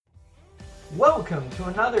Welcome to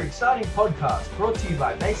another exciting podcast brought to you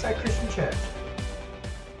by Bayside Christian Church.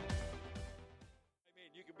 Amen.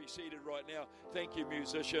 You can be seated right now. Thank you,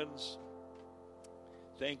 musicians.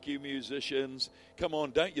 Thank you, musicians. Come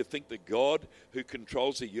on, don't you think that God, who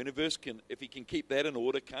controls the universe, if he can keep that in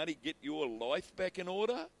order, can't he get your life back in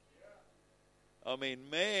order? I mean,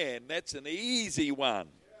 man, that's an easy one.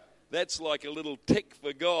 That's like a little tick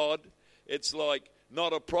for God. It's like,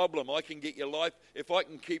 not a problem. I can get your life. If I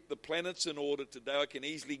can keep the planets in order today, I can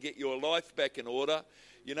easily get your life back in order.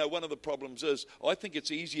 You know, one of the problems is, I think it's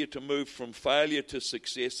easier to move from failure to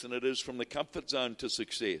success than it is from the comfort zone to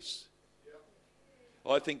success.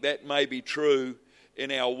 I think that may be true in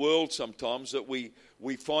our world sometimes, that we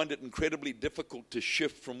find it incredibly difficult to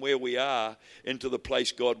shift from where we are into the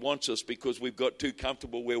place God wants us because we've got too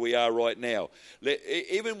comfortable where we are right now.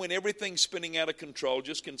 Even when everything's spinning out of control,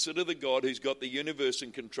 just consider the God who's got the universe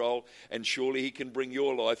in control, and surely he can bring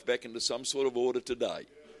your life back into some sort of order today.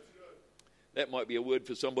 That might be a word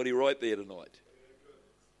for somebody right there tonight.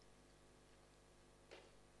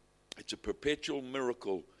 It's a perpetual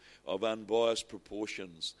miracle of unbiased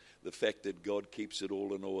proportions, the fact that God keeps it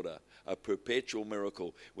all in order. A perpetual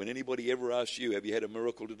miracle. When anybody ever asks you, have you had a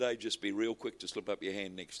miracle today? Just be real quick to slip up your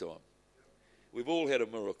hand next time. We've all had a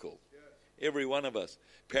miracle. Every one of us.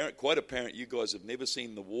 Quite apparent you guys have never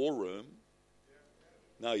seen The War Room.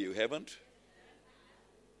 No, you haven't.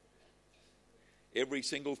 Every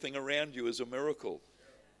single thing around you is a miracle.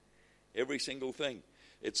 Every single thing.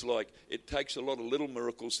 It's like it takes a lot of little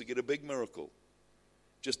miracles to get a big miracle.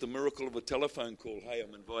 Just the miracle of a telephone call. Hey,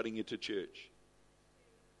 I'm inviting you to church.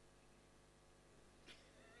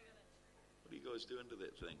 What are you guys doing to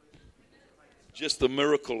that thing? Just the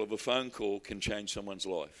miracle of a phone call can change someone's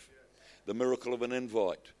life. The miracle of an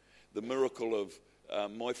invite. The miracle of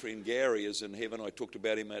my friend Gary is in heaven. I talked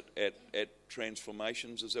about him at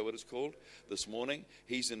Transformations, is that what it's called, this morning.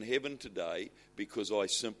 He's in heaven today because I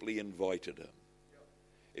simply invited him.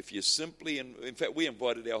 If you simply, in fact, we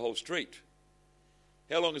invited our whole street.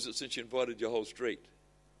 How long is it since you invited your whole street?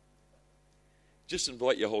 Just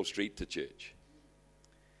invite your whole street to church.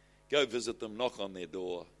 Go visit them, knock on their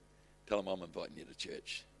door, tell them I'm inviting you to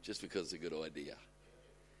church, just because it's a good idea.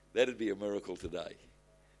 That'd be a miracle today.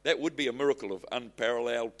 That would be a miracle of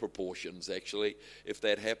unparalleled proportions, actually, if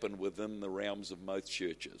that happened within the realms of most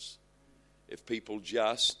churches. If people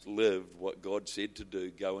just lived what God said to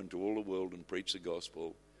do, go into all the world and preach the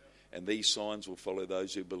gospel, and these signs will follow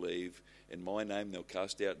those who believe. In my name they'll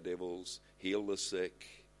cast out devils, heal the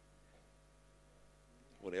sick.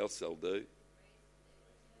 What else they'll do?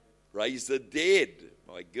 Raise the dead.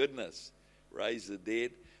 My goodness. Raise the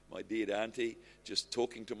dead. My dead auntie, just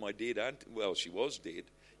talking to my dead auntie. Well, she was dead.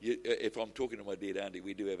 If I'm talking to my dead auntie,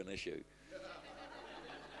 we do have an issue.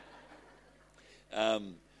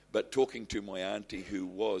 But talking to my auntie who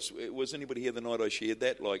was anybody here the night I shared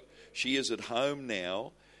that? Like, she is at home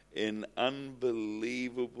now in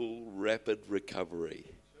unbelievable rapid recovery.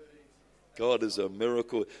 God is a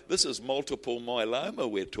miracle. This is multiple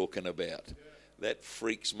myeloma we're talking about. That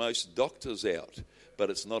freaks most doctors out, but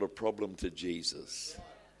it's not a problem to Jesus.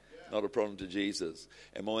 Not a problem to Jesus.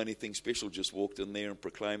 Am I anything special? Just walked in there and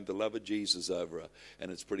proclaimed the love of Jesus over her.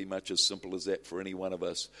 And it's pretty much as simple as that for any one of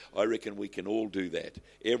us. I reckon we can all do that.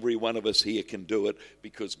 Every one of us here can do it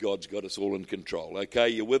because God's got us all in control. Okay,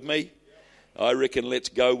 you with me? I reckon let's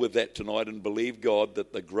go with that tonight and believe God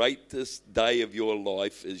that the greatest day of your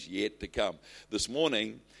life is yet to come. This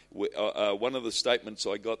morning, one of the statements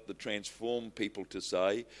I got the Transform people to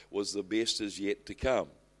say was the best is yet to come.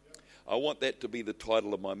 I want that to be the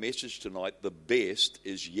title of my message tonight. The best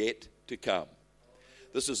is yet to come.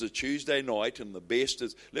 This is a Tuesday night, and the best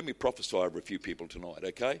is, let me prophesy over a few people tonight,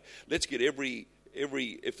 okay? Let's get every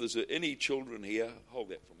if there's any children here, hold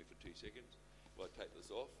that for me for 2 seconds. If I take this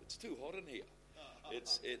off, it's too hot in here.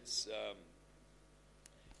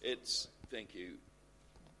 It's thank you.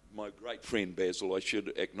 My great friend Basil, I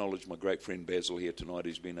should acknowledge my great friend Basil here tonight.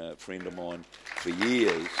 He's been a friend of mine for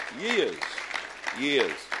years.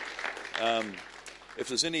 If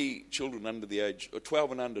there's any children under the age of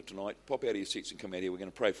 12 and under tonight, pop out of your seats and come out here. We're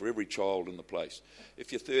going to pray for every child in the place.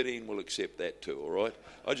 If you're 13, we'll accept that too, all right?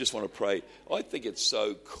 I just want to pray. I think it's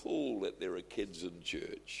so cool that there are kids in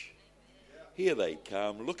church. Here they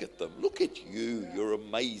come. Look at them. Look at you. You're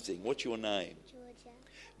amazing. What's your name?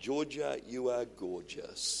 Georgia, you are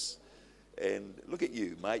gorgeous. And look at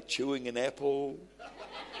you, mate, chewing an apple.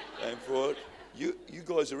 Going for it. You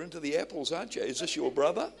guys are into the apples, aren't you? Is this your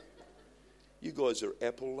brother? You guys are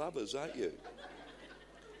apple lovers, aren't you?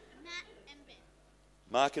 Matt and Ben.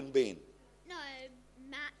 Mark and Ben. No,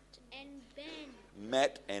 Matt and Ben.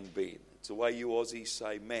 Matt and Ben. It's the way you Aussies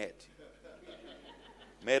say Matt.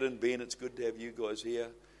 Matt and Ben, it's good to have you guys here.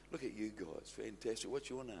 Look at you guys. Fantastic. What's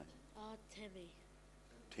your name? Tammy.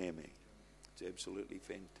 Tammy. It's absolutely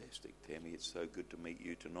fantastic. Tammy, it's so good to meet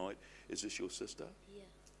you tonight. Is this your sister? Yeah.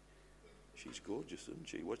 She's gorgeous, isn't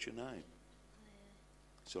she? What's your name?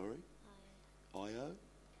 Sorry? Io?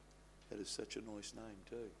 That is such a nice name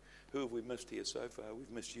too. Who have we missed here so far?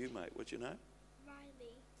 We've missed you, mate. What's your name?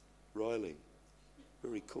 Riley.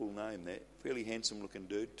 Very cool name, that. Fairly handsome looking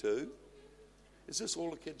dude too. Is this all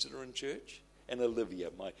the kids that are in church? And Olivia,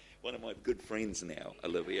 one of my good friends now,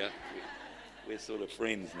 Olivia. We're sort of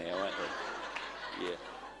friends now, aren't we? Yeah.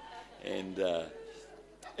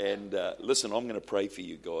 And listen, I'm going to pray for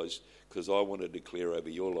you guys because I want to declare over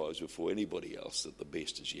your lives before anybody else that the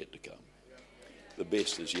best is yet to come. The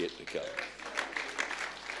best is yet to come.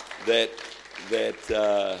 That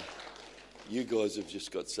you guys have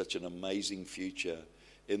just got such an amazing future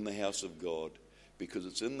in the house of God, because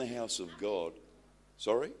it's in the house of God.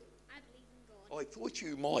 Sorry? I believe in God. I thought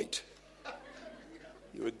you might.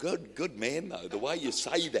 You're a good man, though. The way you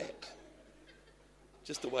say that.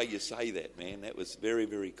 Just the way you say that, man. That was very,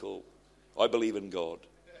 very cool. I believe in God.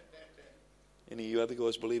 Any of you other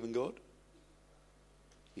guys believe in God?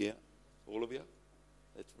 Yeah? All of you?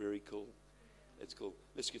 That's very cool. That's cool.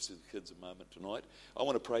 Let's get to the kids a moment tonight. I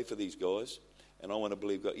want to pray for these guys, and I want to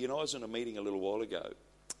believe God. You know, I was in a meeting a little while ago,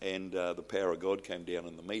 and the power of God came down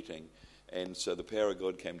in the meeting, and so the power of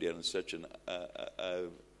God came down in such a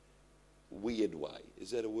weird way.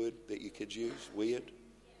 Is that a word that your kids use? Weird?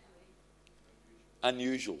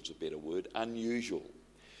 Unusual is a better word. Unusual.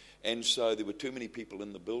 And so there were too many people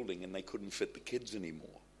in the building, and they couldn't fit the kids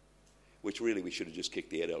anymore, which really we should have just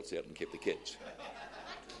kicked the adults out and kept the kids.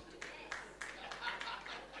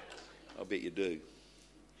 I bet you do.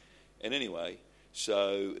 And anyway,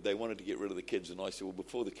 so they wanted to get rid of the kids, and I said, well,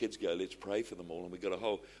 before the kids go, let's pray for them all. And we got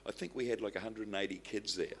I think we had like 180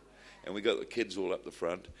 kids there. And we got the kids all up the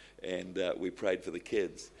front, and we prayed for the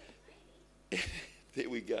kids. There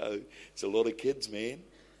we go. It's a lot of kids, man.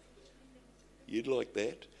 You'd like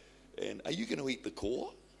that. And are you going to eat the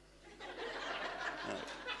core? No.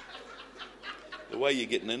 The way you're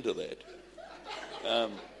getting into that.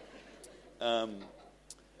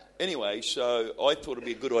 Anyway, so I thought it'd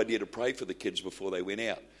be a good idea to pray for the kids before they went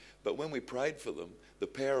out. But when we prayed for them, the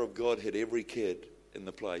power of God hit every kid in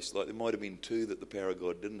the place. Like there might have been 2 that the power of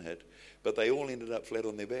God didn't hit, but they all ended up flat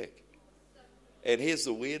on their back. And here's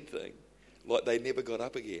the weird thing. Like they never got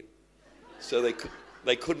up again. So they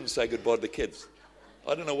couldn't say goodbye to the kids.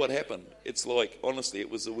 I don't know what happened. It's like, honestly, it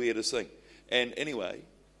was the weirdest thing. And anyway,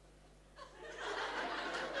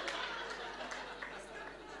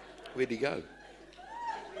 where'd he go?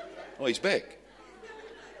 Oh, he's back.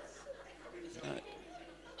 Right.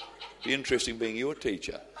 Be interesting being your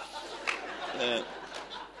teacher. Yeah.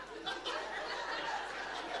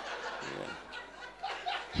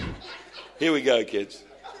 Here we go, kids.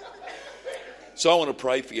 So I want to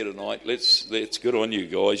pray for you tonight. Let's good on you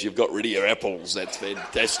guys. You've got rid of your apples. That's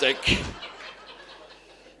fantastic.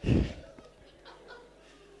 I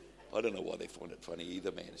don't know why they find it funny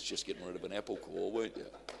either, man. It's just getting rid of an apple core, weren't you?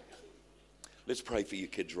 Let's pray for you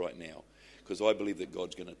kids right now, because I believe that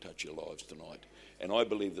God's going to touch your lives tonight. And I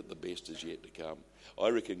believe that the best is yet to come. I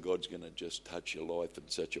reckon God's going to just touch your life in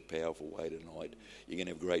such a powerful way tonight. You're going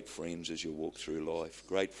to have great friends as you walk through life.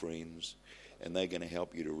 Great friends. And they're going to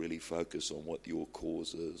help you to really focus on what your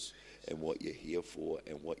cause is and what you're here for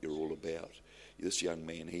and what you're all about. This young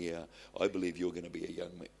man here, I believe you're going to be a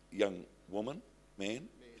young woman, man.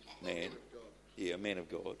 Yeah, a man of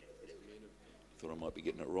God. Thought I might be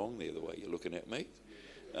getting it wrong there, the way you're looking at me.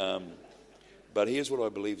 But here's what I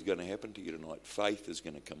believe is going to happen to you tonight. Faith is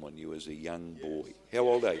going to come on you as a young boy. How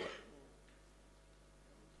old are you?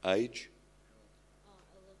 Age?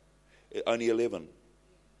 Only 11.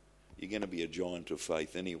 You're going to be a giant of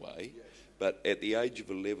faith anyway. But at the age of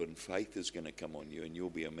 11, faith is going to come on you and you'll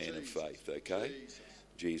be a man of faith, okay?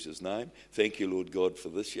 Jesus' name. Thank you, Lord God, for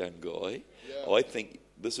this young guy. Yeah. I think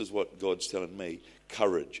this is what God's telling me.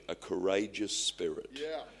 Courage, a courageous spirit.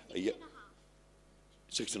 Yeah.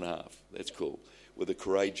 6.5. That's cool. With a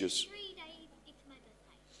courageous... 3 days, it's my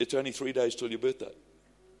birthday. It's only 3 days till your birthday.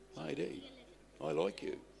 ID. I like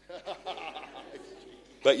you.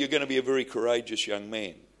 But you're going to be a very courageous young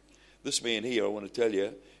man. This man here, I want to tell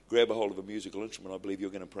you, grab a hold of a musical instrument. I believe you're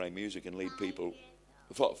going to play music and lead people.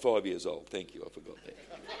 5 years old. Thank you. I forgot that.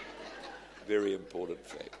 Very important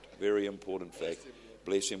fact. Very important fact.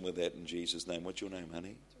 Bless him with that in Jesus' name. What's your name,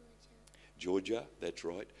 honey? Georgia. That's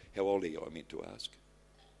right. How old are you, I meant to ask?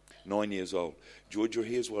 9 years old. Georgia,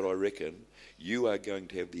 here's what I reckon. You are going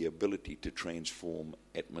to have the ability to transform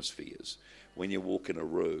atmospheres. when you walk in a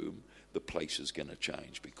room, the place is going to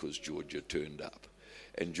change because Georgia turned up.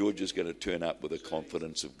 And Georgia's going to turn up with the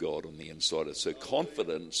confidence of God on the inside of her. So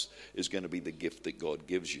confidence is going to be the gift that God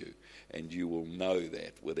gives you. And you will know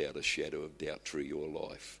that without a shadow of doubt through your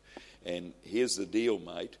life. And here's the deal,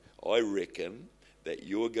 mate. I reckon that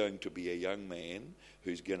you're going to be a young man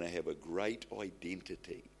who's going to have a great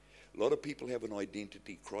identity. A lot of people have an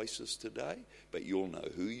identity crisis today, but you'll know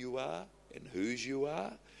who you are and whose you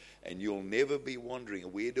are. And you'll never be wondering,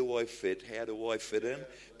 where do I fit? How do I fit in?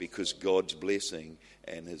 Because God's blessing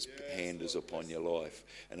and his hand is upon your life.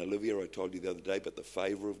 And Olivia, I told you the other day, but the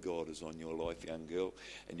favor of God is on your life, young girl.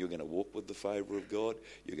 And you're going to walk with the favor of God.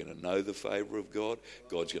 You're going to know the favor of God.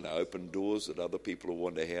 God's going to open doors that other people will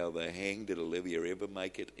wonder how they hang. Did Olivia ever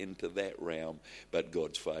make it into that realm? But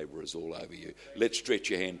God's favor is all over you. Let's stretch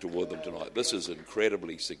your hand toward them tonight. This is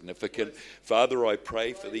incredibly significant. Father, I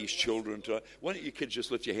pray for these children tonight. Why don't you kids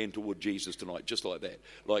just lift your hand toward Jesus tonight, just like that.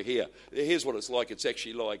 Like here's what it's like. It's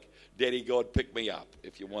actually like, Daddy God, pick me up.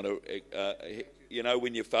 If you want to,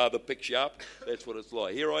 when your father picks you up, that's what it's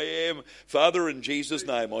like. Here I am. Father, in Jesus'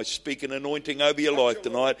 name, I speak an anointing over your life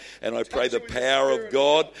tonight, and I pray the power of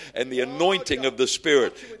God and the anointing of the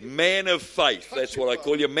Spirit. Man of faith, that's what I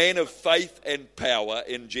call you. Man of faith and power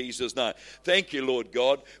in Jesus' name. Thank you, Lord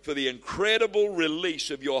God, for the incredible release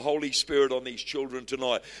of your Holy Spirit on these children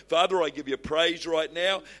tonight. Father, I give you praise right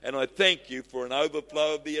now, and I thank you for an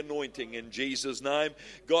overflow of the anointing in Jesus' name.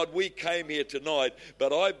 God, we came here tonight,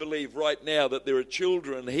 but I believe right now that there are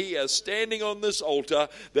children here standing on this altar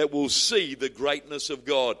that will see the greatness of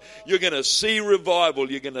God. You're going to see revival.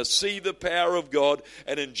 You're going to see the power of God.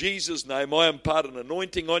 And in Jesus' name, I impart an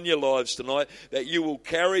anointing on your lives tonight that you will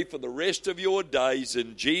carry for the rest of your days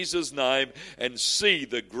in Jesus' name and see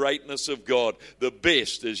the greatness of God. The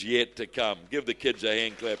best is yet to come. Give the kids a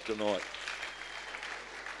hand clap tonight.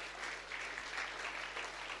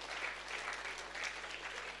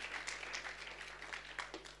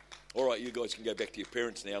 All right, you guys can go back to your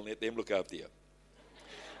parents now and let them look after you.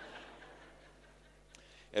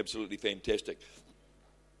 Absolutely fantastic.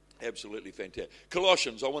 Absolutely fantastic.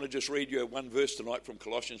 Colossians, I want to just read you one verse tonight from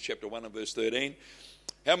Colossians chapter 1 and verse 13.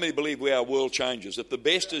 How many believe we are world changers? If the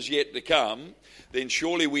best is yet to come, then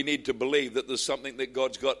surely we need to believe that there's something that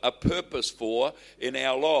God's got a purpose for in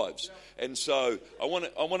our lives. And so I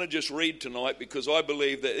want to just read tonight, because I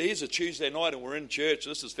believe that here's a Tuesday night and we're in church.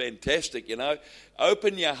 This is fantastic,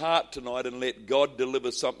 Open your heart tonight and let God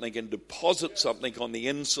deliver something and deposit something on the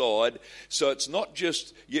inside. So it's not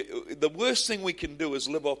just, the worst thing we can do is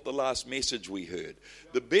live off the last message we heard.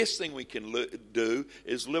 The best thing we can do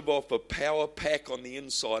is live off a power pack on the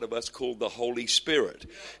inside of us called the Holy Spirit.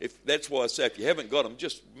 That's why I say, if you haven't got him,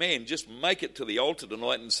 just make it to the altar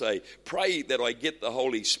tonight and say, pray that I get the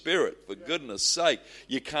Holy Spirit. For goodness sake,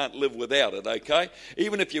 you can't live without it, okay?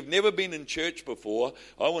 Even if you've never been in church before,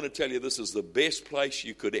 I want to tell you this is the best place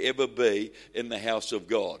you could ever be in the house of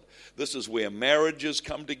God. This is where marriages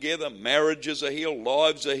come together, marriages are healed,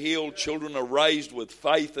 lives are healed, children are raised with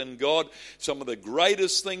faith in God. Some of the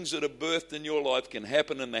greatest things that are birthed in your life can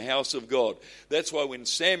happen in the house of God. That's why when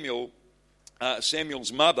Samuel's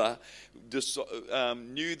mother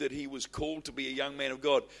knew that he was called to be a young man of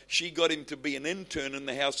God, she got him to be an intern in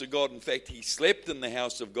the house of God. In fact, he slept in the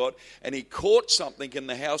house of God, and he caught something in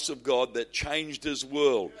the house of God that changed his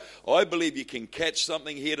world. I believe you can catch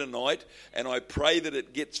something here tonight, and I pray that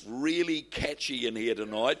it gets really catchy in here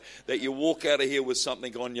tonight, that you walk out of here with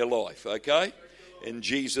something on your life, okay? In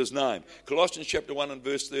Jesus' name. Colossians chapter 1 and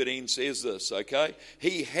verse 13 says this, okay?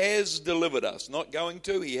 He has delivered us. Not going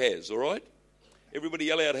to, he has, all right? Everybody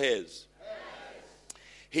yell out, has.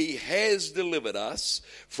 He has delivered us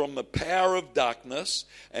from the power of darkness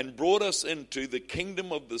and brought us into the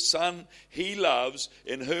kingdom of the Son he loves,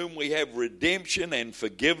 in whom we have redemption and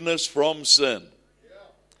forgiveness from sin. Yeah.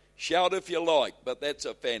 Shout if you like, but that's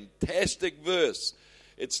a fantastic verse.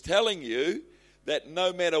 It's telling you that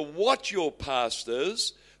no matter what your past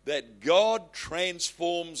is, that God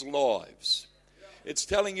transforms lives. It's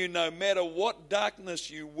telling you no matter what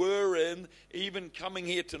darkness you were in, even coming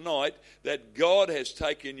here tonight, that God has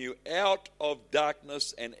taken you out of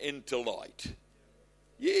darkness and into light.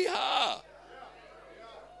 Yeehaw!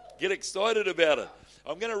 Get excited about it.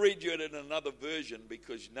 I'm going to read you it in another version,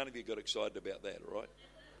 because none of you got excited about that, all right?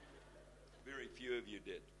 Very few of you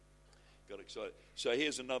did. Got excited. So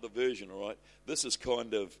here's another version, all right? This is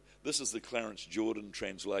the Clarence Jordan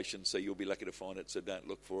translation, so you'll be lucky to find it, so don't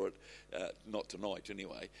look for it. Not tonight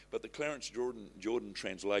anyway. But the Clarence Jordan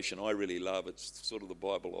translation I really love. It's sort of the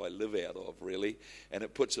Bible I live out of, really. And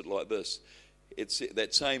it puts it like this. It's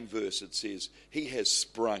that same verse, it says, he has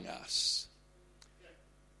sprung us.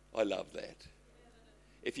 I love that.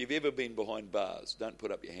 If you've ever been behind bars, don't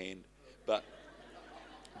put up your hand, but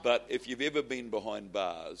if you've ever been behind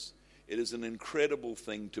bars, it is an incredible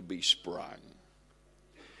thing to be sprung.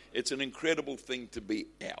 It's an incredible thing to be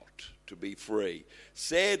out, to be free.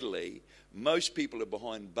 Sadly, most people who are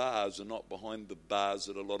behind bars are not behind the bars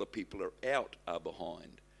that a lot of people are out are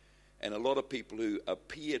behind. And a lot of people who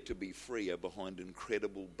appear to be free are behind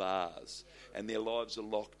incredible bars. And their lives are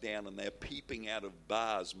locked down and they're peeping out of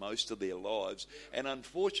bars most of their lives. And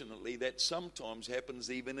unfortunately, that sometimes happens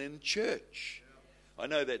even in church. I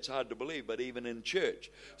know that's hard to believe, but even in church.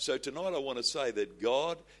 So tonight I want to say that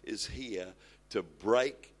God is here to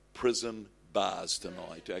break prison bars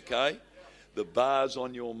tonight, okay? The bars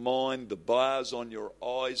on your mind, the bars on your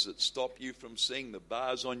eyes that stop you from seeing, the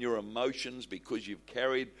bars on your emotions because you've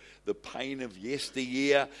carried the pain of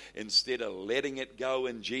yesteryear instead of letting it go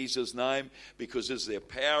in Jesus' name. Because is there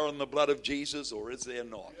power in the blood of Jesus or is there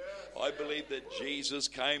not? I believe that Jesus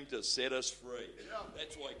came to set us free.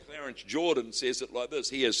 That's why Clarence Jordan says it like this: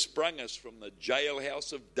 He has sprung us from the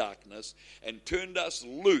jailhouse of darkness and turned us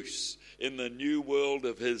loose in the new world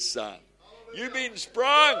of His Son. You've been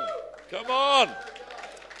sprung. Come on.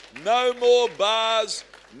 No more bars,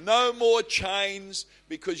 no more chains,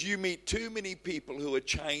 because you meet too many people who are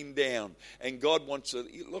chained down. And God wants to,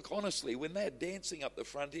 look, honestly, when they're dancing up the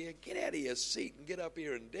front here, get out of your seat and get up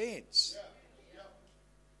here and dance.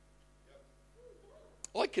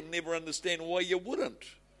 I can never understand why you wouldn't.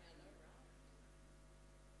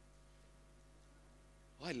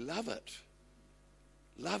 I love it.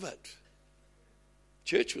 Love it.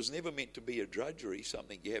 Church was never meant to be a drudgery,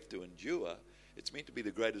 something you have to endure. It's meant to be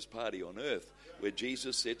the greatest party on earth, where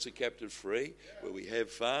Jesus sets a captive free, where we have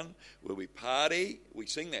fun, where we party. We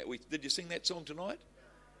sing that. Did you sing that song tonight?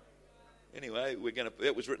 Anyway,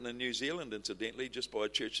 that was written in New Zealand, incidentally, just by a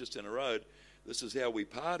church just in the road. This is how we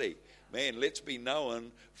party. Man, let's be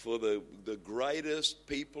known for the greatest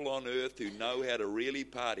people on earth who know how to really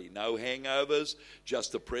party. No hangovers,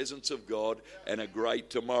 just the presence of God and a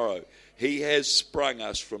great tomorrow. He has sprung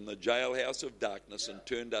us from the jailhouse of darkness and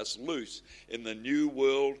turned us loose in the new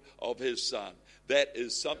world of His Son. That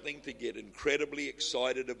is something to get incredibly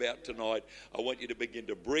excited about tonight. I want you to begin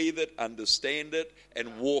to breathe it, understand it,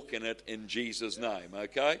 and walk in it in Jesus' name,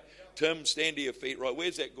 okay? Tim, stand to your feet. Right,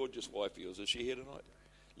 where's that gorgeous wife of yours? Is she here tonight?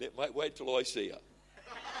 Wait till I see her.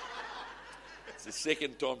 It's the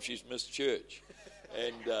second time she's missed church.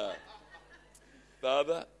 And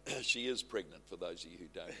Father, she is pregnant, for those of you who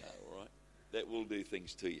don't know, all right? That will do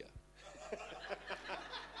things to you.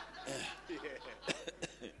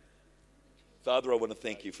 Father, I want to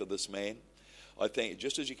thank you for this man. I thank you.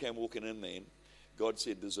 Just as you came walking in then, God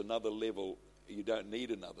said there's another level. You don't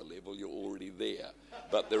need another level. You're already there.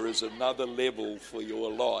 But there is another level for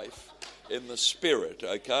your life in the spirit,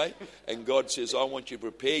 okay? And God says, I want you to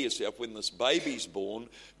prepare yourself. When this baby's born,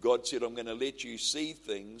 God said, I'm going to let you see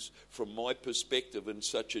things from my perspective in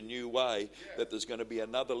such a new way that there's going to be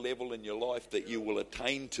another level in your life that you will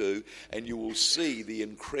attain to, and you will see the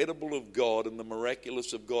incredible of God and the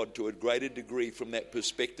miraculous of God to a greater degree from that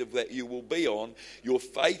perspective that you will be on. Your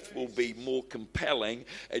faith will be more compelling,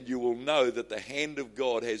 and you will know that the hand of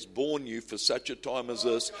God has borne you for such a time as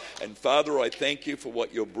this. And Father, I thank you for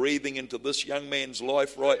what you're breathing into this young man's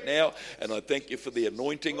life right now, and I thank you for the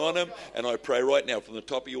anointing on him. And I pray right now, from the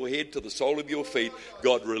top of your head to the sole of your feet,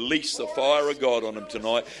 God, release the fire of God on him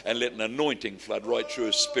tonight, and let an anointing flood right through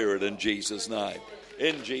his spirit in Jesus' name.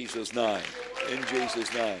 In Jesus' name. In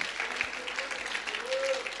Jesus' name.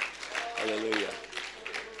 Hallelujah.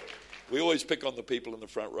 We always pick on the people in the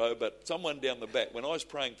front row, but someone down the back, when I was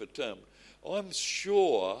praying for Tim, I'm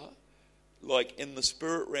sure, like in the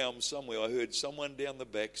spirit realm somewhere, I heard someone down the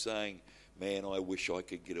back saying, man, I wish I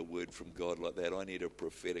could get a word from God like that. I need a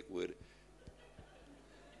prophetic word.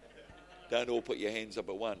 Don't all put your hands up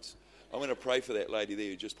at once. I'm going to pray for that lady there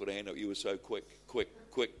who just put her hand up. You were so quick.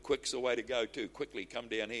 Quick's the way to go too. Quickly, come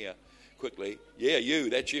down here. Quickly. Yeah,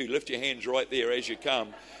 that's you. Lift your hands right there as you come,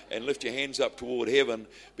 and lift your hands up toward heaven,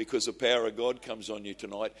 because the power of God comes on you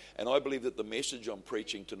tonight. And I believe that the message I'm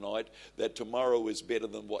preaching tonight, that tomorrow is better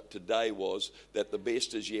than what today was, that the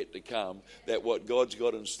best is yet to come, that what God's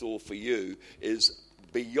got in store for you is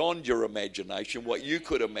beyond your imagination. What you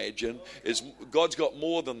could imagine is God's got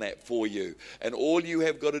more than that for you. And all you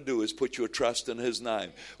have got to do is put your trust in His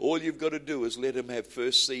name. All you've got to do is let Him have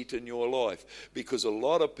first seat in your life. Because a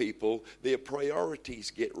lot of people, their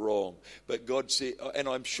priorities get wrong. But God said, and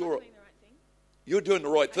I'm sure you're doing the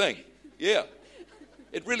right thing. Yeah.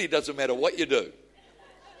 It really doesn't matter what you do.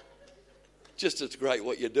 Just it's great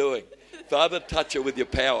what you're doing. Father, touch her with your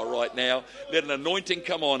power right now. Let an anointing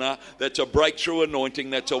come on her. That's a breakthrough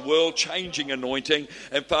anointing. That's a world-changing anointing.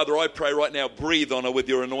 And Father, I pray right now, breathe on her with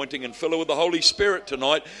your anointing and fill her with the Holy Spirit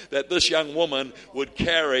tonight, that this young woman would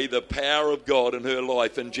carry the power of God in her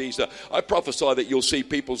life in Jesus. I prophesy that you'll see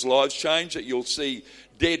people's lives change, that you'll see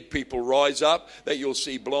dead people rise up, that you'll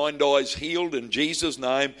see blind eyes healed in Jesus'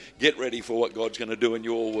 name. Get ready for what God's going to do in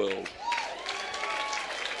your world.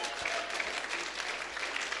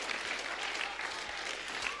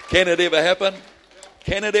 Can it ever happen?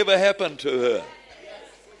 Can it ever happen to her?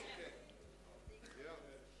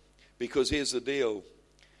 Because here's the deal.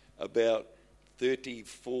 About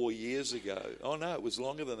 34 years ago, oh no, it was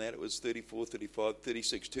longer than that. It was 34, 35,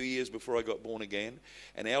 36, 2 years before I got born again.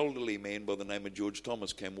 An elderly man by the name of George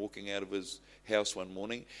Thomas came walking out of his house one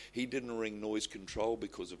morning. He didn't ring noise control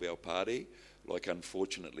because of our party, like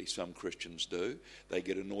unfortunately some Christians do. They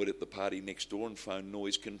get annoyed at the party next door and phone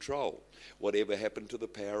noise control. Whatever happened to the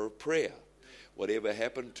power of prayer? Whatever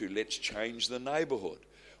happened to let's change the neighborhood?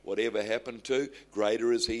 Whatever happened to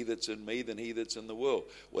greater is he that's in me than he that's in the world?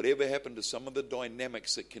 Whatever happened to some of the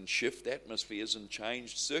dynamics that can shift atmospheres and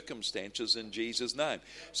change circumstances in Jesus' name?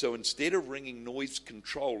 So instead of ringing noise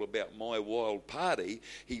control about my wild party,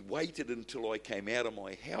 he waited until I came out of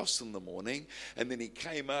my house in the morning, and then he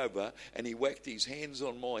came over and he whacked his hands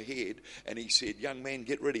on my head and he said, young man,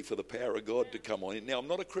 get ready for the power of God to come on. Now, I'm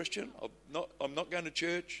not a Christian. I'm not going to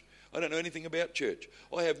church. I don't know anything about church.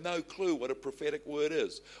 I have no clue what a prophetic word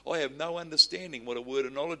is. I have no understanding what a word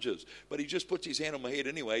of knowledge is. But he just puts his hand on my head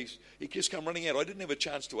anyway. He just come running out. I didn't have a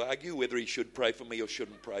chance to argue whether he should pray for me or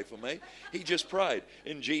shouldn't pray for me. He just prayed.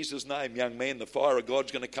 In Jesus' name, young man, the fire of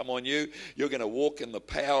God's going to come on you. You're going to walk in the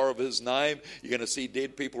power of his name. You're going to see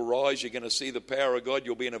dead people rise. You're going to see the power of God.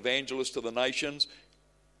 You'll be an evangelist to the nations.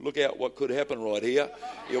 Look out what could happen right here.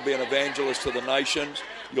 You'll be an evangelist to the nations.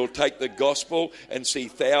 You'll take the gospel and see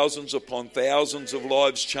thousands upon thousands of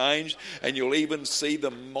lives changed. And you'll even see the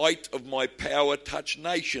might of my power touch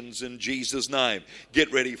nations in Jesus' name.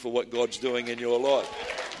 Get ready for what God's doing in your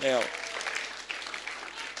life. Now,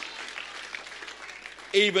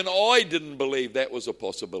 even I didn't believe that was a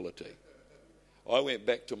possibility. I went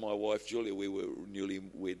back to my wife, Julia. We were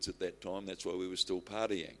newlyweds at that time. That's why we were still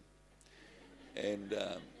partying. And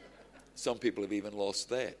some people have even lost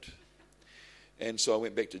that. And so I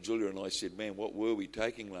went back to Julia and I said, man, what were we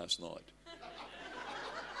taking last night?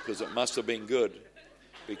 Because it must have been good.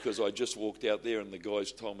 Because I just walked out there and the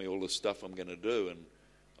guys told me all the stuff I'm going to do. And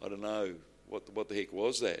I don't know, what the heck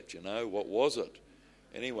was that, you know? What was it?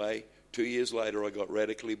 Anyway, 2 years later I got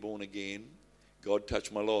radically born again. God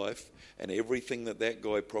touched my life. And everything that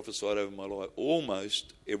guy prophesied over my life,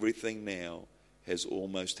 almost everything now has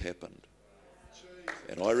almost happened.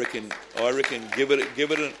 And I reckon give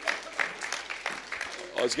it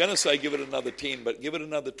I was going to say give it another 10, but give it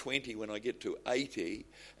another 20 when I get to 80,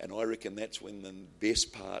 and I reckon that's when the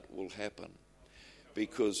best part will happen.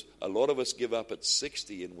 Because a lot of us give up at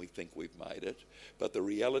 60 and we think we've made it, but the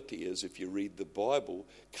reality is if you read the Bible,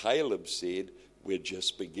 Caleb said we're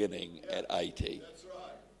just beginning at 80.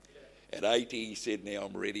 At 80 he said, now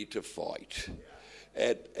I'm ready to fight.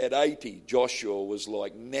 At 80 Joshua was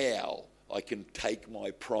like, now I can take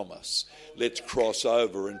my promise. Let's cross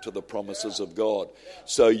over into the promises of God.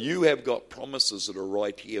 So you have got promises that are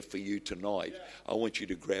right here for you tonight. I want you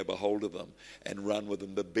to grab a hold of them and run with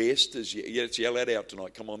them. The best is yet. Let's yell that out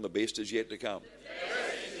tonight. Come on, the best is yet to come.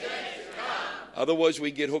 Otherwise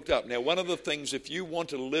we get hooked up. Now, one of the things, if you want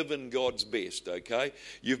to live in God's best, okay,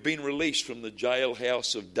 you've been released from the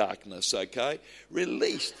jailhouse of darkness, okay?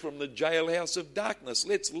 Released from the jailhouse of darkness.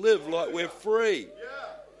 Let's live like we're free.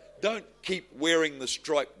 Don't keep wearing the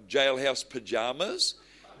striped jailhouse pajamas.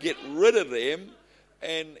 Get rid of them.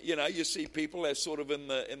 And, you know, you see people, they're sort of in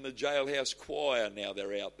the jailhouse choir now.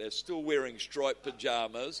 They're out. They're still wearing striped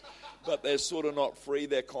pajamas, but they're sort of not free.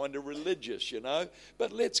 They're kind of religious, you know.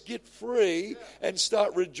 But let's get free and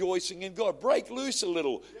start rejoicing in God. Break loose a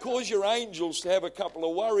little. Cause your angels to have a couple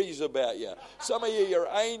of worries about you. Some of you, your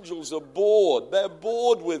angels are bored. They're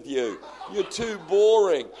bored with you. You're too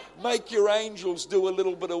boring. Make your angels do a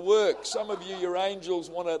little bit of work. Some of you, your angels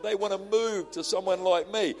want to move to someone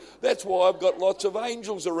like me. That's why I've got lots of angels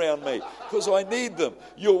around me, because I need them.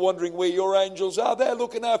 You're wondering where your angels are. They're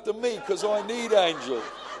looking after me because I need angels.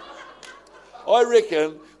 I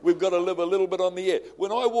reckon we've got to live a little bit on the air.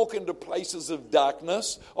 When I walk into places of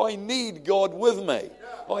darkness, I need God with me.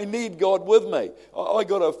 I need God with me. I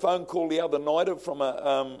got a phone call the other night from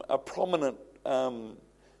a prominent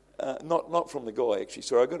not from the guy actually.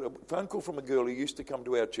 Sorry, I got a phone call from a girl who used to come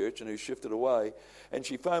to our church and who shifted away, and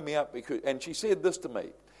she phoned me up and she said this to me,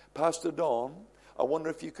 Pastor Don, I wonder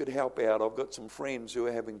if you could help out. I've got some friends who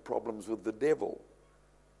are having problems with the devil.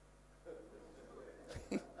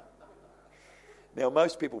 Now,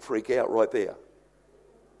 most people freak out right there.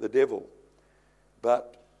 The devil.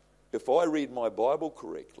 But if I read my Bible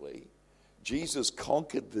correctly, Jesus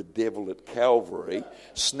conquered the devil at Calvary,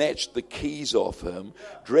 snatched the keys off him,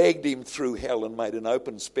 dragged him through hell and made an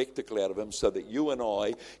open spectacle out of him so that you and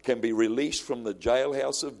I can be released from the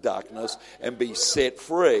jailhouse of darkness and be set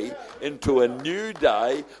free into a new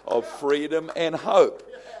day of freedom and hope.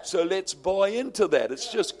 So let's buy into that.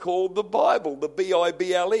 It's just called the Bible, the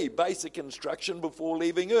Bible, basic instruction before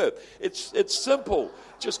leaving earth. It's simple.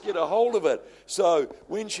 Just get a hold of it. So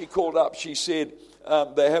when she called up, she said,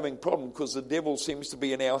 they're having a problem because the devil seems to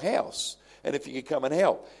be in our house. And if you could come and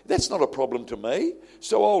help. That's not a problem to me.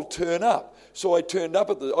 So I'll turn up. So I turned up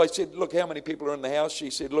I said, look, how many people are in the house? She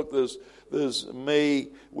said, look, there's me.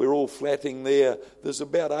 We're all flatting there. There's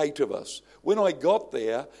about 8 of us. When I got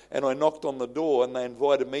there and I knocked on the door and they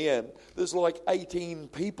invited me in, there's like 18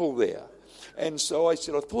 people there. And so I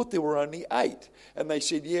said, I thought there were only 8. And they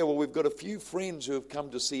said, yeah, well, we've got a few friends who have come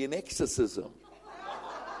to see an exorcism.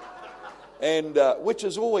 And which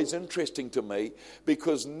is always interesting to me,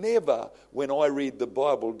 because never when I read the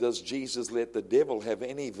Bible does Jesus let the devil have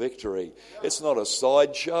any victory. It's not a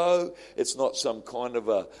sideshow. It's not some kind of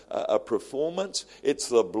a performance. It's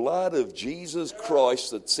the blood of Jesus Christ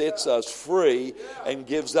that sets us free and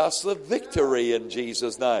gives us the victory in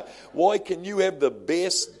Jesus' name. Why can you have the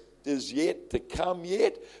best is yet to come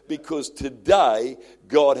yet? Because today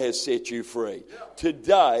God has set you free.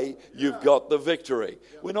 Today you've got the victory.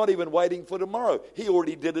 We're not even waiting for tomorrow. He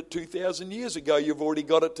already did it 2,000 years ago. You've already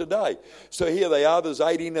got it today. So here they are. There's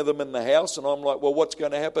 18 of them in the house, and I'm like, well, what's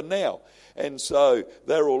going to happen now? And so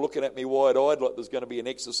they're all looking at me wide-eyed like there's going to be an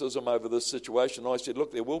exorcism over this situation. I said,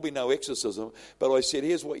 look, there will be no exorcism, but I said,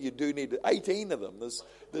 here's what you do need. 18 of them.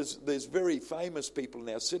 There's very famous people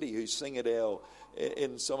in our city who sing at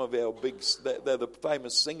in some of our they're the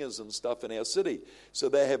famous singers and stuff in our city. So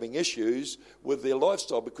they're having issues with their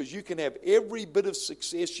lifestyle, because you can have every bit of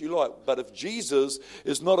success you like, but if Jesus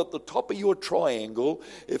is not at the top of your triangle,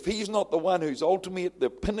 if he's not the one who's ultimately at the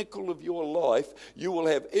pinnacle of your life, you will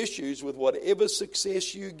have issues with whatever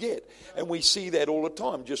success you get. And we see that all the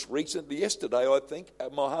time. Just recently, yesterday, I think,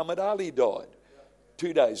 Muhammad Ali died.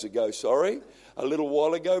 2 days ago, sorry. A little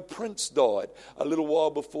while ago, Prince died. A little while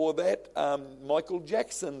before that, Michael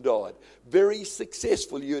Jackson died. Very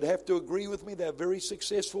successful. You'd have to agree with me, they're very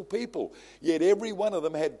successful people. Yet every one of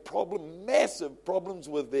them had massive problems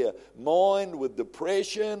with their mind, with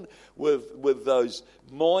depression, with those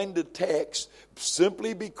mind attacks,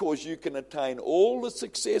 simply because you can attain all the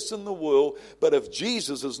success in the world, but if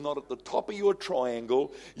Jesus is not at the top of your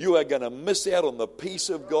triangle, you are going to miss out on the peace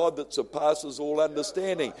of God that surpasses all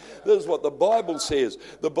understanding. This is what the Bible says.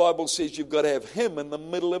 The Bible says you've got to have him in the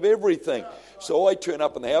middle of everything. So I turn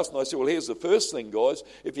up in the house and I say, well, here's the first thing, guys.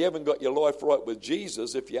 If you haven't got your life right with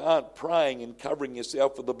Jesus, if you aren't praying and covering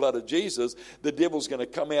yourself with the blood of Jesus, the devil's going to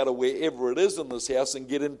come out of wherever it is in this house and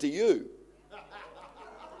get into you.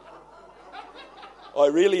 I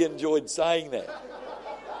really enjoyed saying that.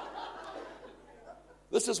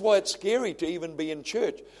 This is why it's scary to even be in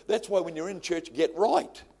church. That's why when you're in church, get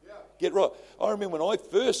right. Get right. I remember when I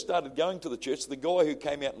first started going to the church, the guy who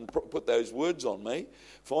came out and put those words on me,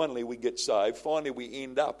 finally we get saved. Finally we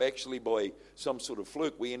end up, actually by some sort of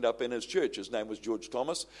fluke, we end up in his church. His name was George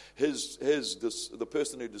Thomas. The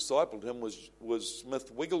person who discipled him was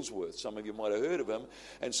Smith Wigglesworth. Some of you might have heard of him.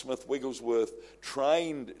 And Smith Wigglesworth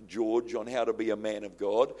trained George on how to be a man of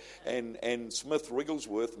God. And Smith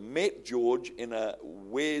Wigglesworth met George in a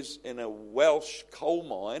Welsh coal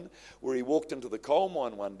mine, where he walked into the coal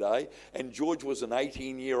mine one day, and George was an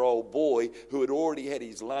 18-year-old boy who had already had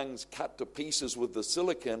his lungs cut to pieces with the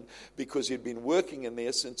silicone, because he'd been working in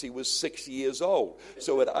there since he was 6 years old.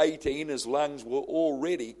 So at 18, his lungs were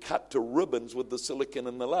already cut to ribbons with the silicone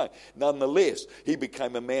in the lung. Nonetheless, he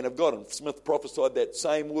became a man of God. And Smith prophesied that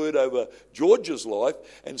same word over George's life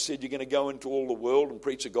and said, you're going to go into all the world and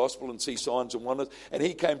preach the gospel and see signs and wonders. And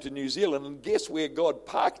he came to New Zealand, and guess where God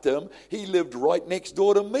parked him? He lived right next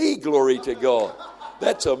door to me, glory to God.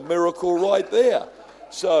 That's a miracle right there.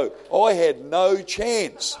 So I had no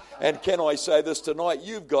chance. And can I say this tonight?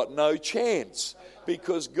 You've got no chance.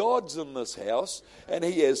 because God's in this house and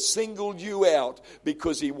He has singled you out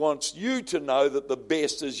because He wants you to know that the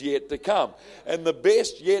best is yet to come. And the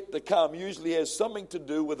best yet to come usually has something to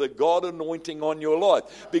do with a God anointing on your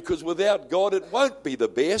life, because without God it won't be the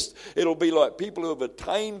best. It'll be like people who have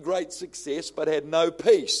attained great success but had no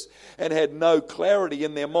peace and had no clarity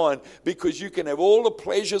in their mind, because you can have all the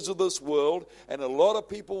pleasures of this world and a lot of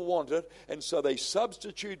people want it, and so they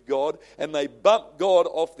substitute God and they bump God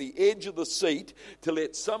off the edge of the seat to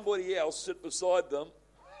let somebody else sit beside them.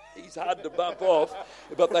 He's hard to bump off,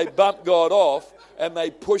 but they bump God off and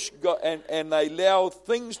they push God, and they allow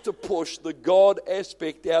things to push the God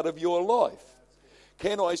aspect out of your life.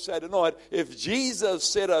 Can I say tonight, if Jesus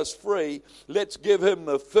set us free, let's give Him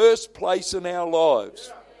the first place in our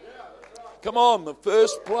lives. Come on, the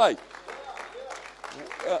first place.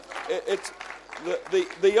 It's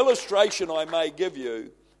the illustration I may give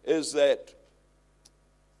you is that,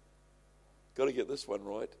 got to get this one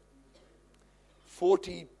right,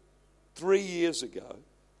 43 years ago,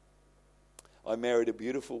 I married a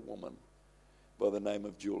beautiful woman by the name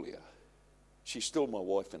of Julia. She's still my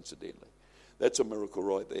wife, incidentally. That's a miracle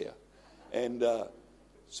right there. And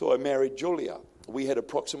so I married Julia. We had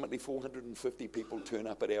approximately 450 people turn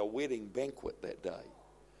up at our wedding banquet that day,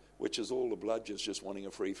 which is all the bludgers just wanting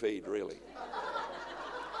a free feed, really.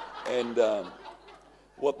 And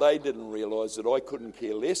what they didn't realise, that I couldn't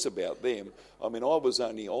care less about them. I mean, I was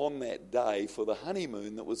only on that day for the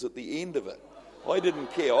honeymoon that was at the end of it. I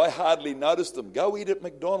didn't care. I hardly noticed them. Go eat at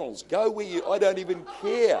McDonald's. Go where you... I don't even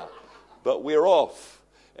care. But we're off.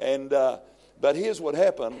 And but here's what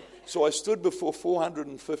happened. So I stood before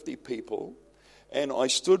 450 people, and I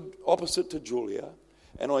stood opposite to Julia,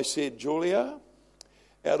 and I said, Julia,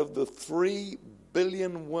 out of the 3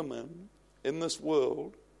 billion women in this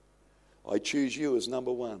world, I choose you as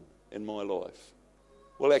number one in my life.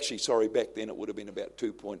 Well, actually, sorry, back then it would have been about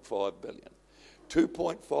 2.5 billion.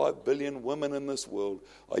 2.5 billion women in this world,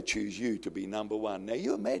 I choose you to be number one. Now,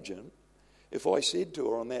 you imagine if I said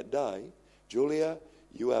to her on that day, Julia,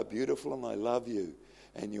 you are beautiful and I love you,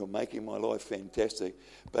 and you're making my life fantastic.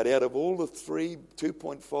 But out of all the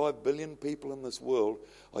 2.5 billion people in this world,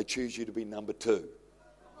 I choose you to be number two.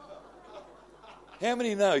 How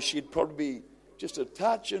many know she'd probably be just a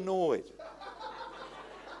touch annoyed?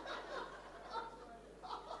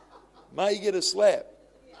 May get a slap.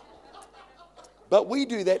 But we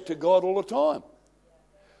do that to God all the time.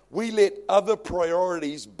 We let other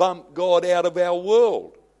priorities bump God out of our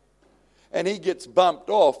world, and He gets bumped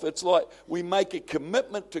off. It's like we make a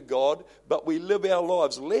commitment to God, but we live our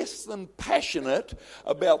lives less than passionate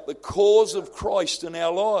about the cause of Christ in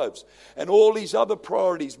our lives. And all these other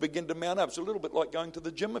priorities begin to mount up. It's a little bit like going to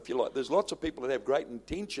the gym, if you like. There's lots of people that have great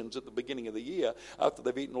intentions at the beginning of the year after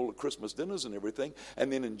they've eaten all the Christmas dinners and everything.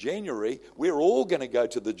 And then in January, we're all going to go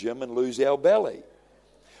to the gym and lose our belly.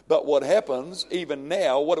 But what happens, even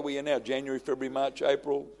now, what are we in now? January, February, March,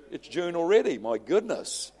 April? It's June already. My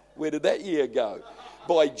goodness. Where did that year go?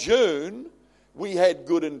 By June, we had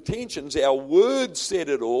good intentions. Our words said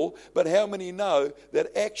it all. But how many know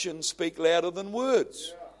that actions speak louder than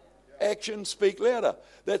words? Actions speak louder.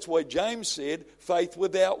 That's why James said, faith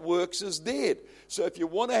without works is dead. So if you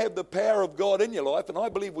want to have the power of God in your life, and I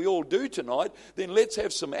believe we all do tonight, then let's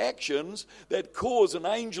have some actions that cause an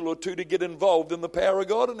angel or two to get involved in the power of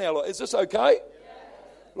God in our life. Is this okay?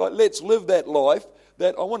 Like, let's live that life.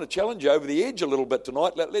 That I want to challenge you over the edge a little bit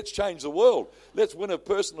tonight. Let's change the world. Let's win a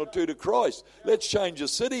person or two to Christ. Let's change a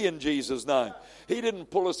city in Jesus' name. He didn't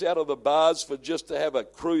pull us out of the bars for just to have a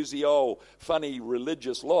cruisy old funny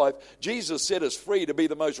religious life. Jesus set us free to be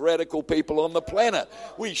the most radical people on the planet.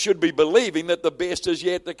 We should be believing that the best is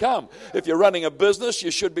yet to come. If you're running a business, you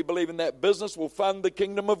should be believing that business will fund the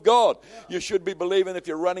kingdom of God. You should be believing, if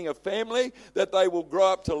you're running a family, that they will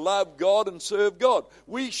grow up to love God and serve God.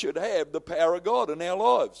 We should have the power of God in our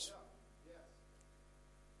lives.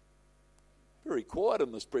 Very quiet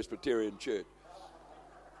in this Presbyterian church.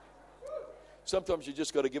 Sometimes you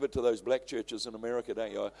just got to give it to those black churches in America,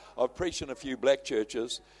 don't you? I've preached in a few black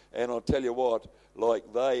churches, and I'll tell you what,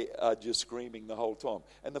 like, they are just screaming the whole time.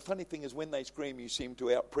 And the funny thing is, when they scream, you seem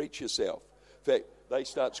to out-preach yourself. In fact, they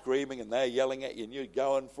start screaming and they're yelling at you and you're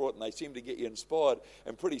going for it, and they seem to get you inspired,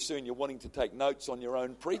 and pretty soon you're wanting to take notes on your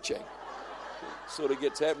own preaching. Sort of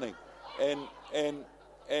gets happening.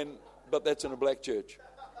 But that's in a black church.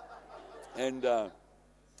 And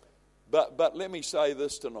but let me say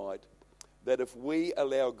this tonight, that if we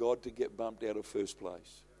allow God to get bumped out of first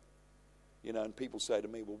place, you know, and people say to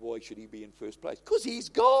me, well, why should He be in first place? Because He's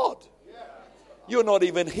God. You're not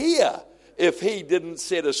even here. if he didn't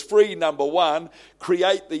set us free, number one,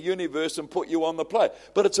 create the universe and put you on the plane.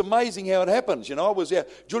 But it's amazing how it happens. You know, I was out,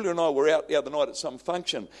 Julia and I were out the other night at some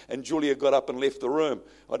function, and Julia got up and left the room.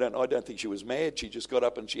 I don't think she was mad. She just got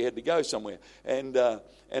up and she had to go somewhere. And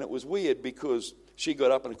it was weird because she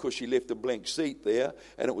got up and, of course, she left a blank seat there,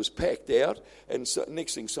 and it was packed out. And so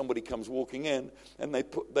next thing, somebody comes walking in, and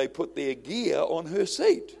they put their gear on her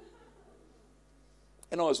seat.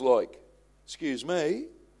 And I was like, excuse me,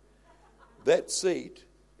 that seat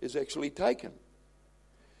is actually taken.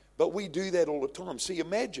 But we do that all the time. See,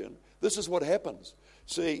 imagine, this is what happens.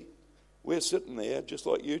 See, we're sitting there just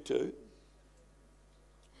like you two.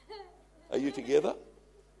 Are you together?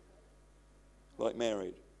 Like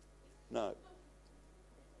married? No.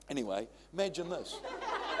 Anyway, imagine this.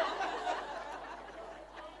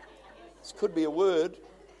 This could be a word.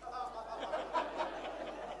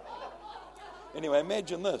 Anyway,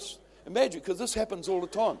 imagine this. Imagine, because this happens all the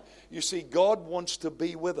time. You see, God wants to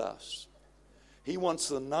be with us. He wants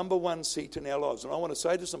the number one seat in our lives. And I want to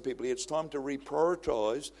say to some people here, it's time to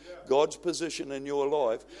reprioritize God's position in your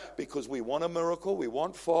life, because we want a miracle, we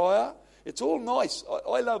want fire. It's all nice.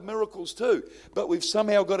 I love miracles too. But we've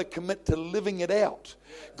somehow got to commit to living it out.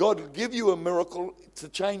 God will give you a miracle to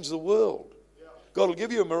change the world. God will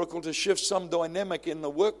give you a miracle to shift some dynamic in the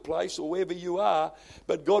workplace or wherever you are.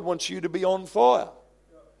 But God wants you to be on fire.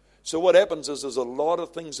 So what happens is there's a lot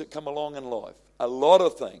of things that come along in life. A lot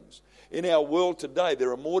of things. In our world today,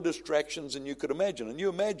 there are more distractions than you could imagine. And you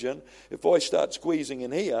imagine if I start squeezing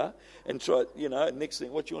in here and try, next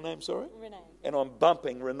thing, what's your name, sorry? Renee. And I'm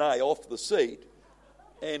bumping Renee off the seat,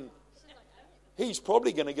 and he's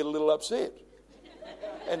probably going to get a little upset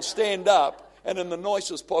and stand up and in the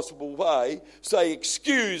nicest possible way say,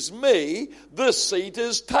 excuse me, this seat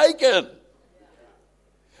is taken.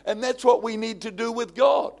 And that's what we need to do with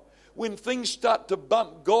God. When things start to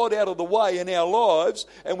bump God out of the way in our lives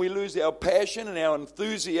and we lose our passion and our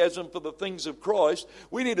enthusiasm for the things of Christ,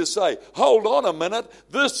 we need to say, hold on a minute,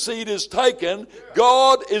 this seat is taken.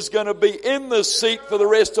 God is going to be in this seat for the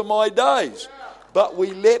rest of my days. But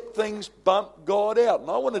we let things bump God out. And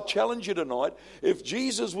I want to challenge you tonight, if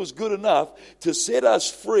Jesus was good enough to set us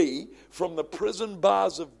free from the prison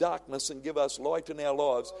bars of darkness and give us light in our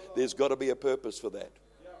lives, there's got to be a purpose for that.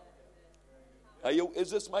 Is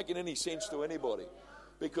this making any sense to anybody?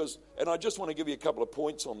 And I just want to give you a couple of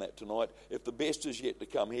points on that tonight. If the best is yet to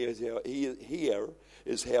come, here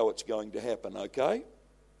is how it's going to happen, okay?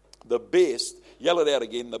 The best, yell it out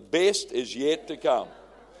again, the best is yet to come.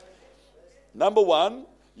 Number one,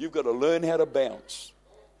 you've got to learn how to bounce.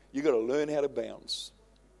 You've got to learn how to bounce.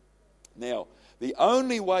 Now, the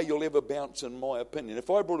only way you'll ever bounce, in my opinion, if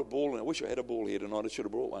I brought a ball, and I wish I had a ball here tonight, I should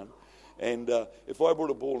have brought one. And if I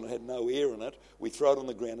brought a ball and it had no air in it, we throw it on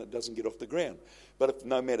the ground, it doesn't get off the ground. But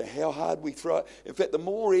no matter how hard we throw it, in fact, the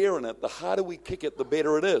more air in it, the harder we kick it, the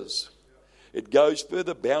better it is. It goes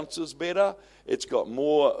further, bounces better. It's got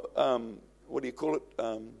more,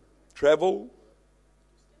 travel,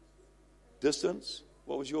 distance.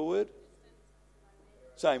 What was your word?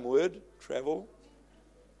 Same word, travel.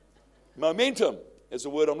 Momentum is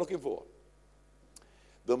the word I'm looking for.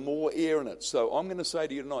 The more air in it. So I'm going to say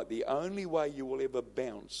to you tonight, the only way you will ever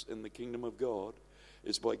bounce in the kingdom of God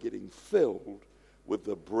is by getting filled with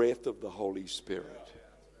the breath of the Holy Spirit.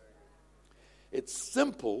 It's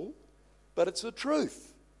simple, but it's the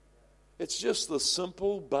truth. It's just the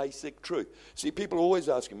simple, basic truth. See, people are always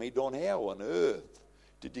asking me, Don, how on earth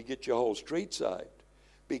did you get your whole street saved?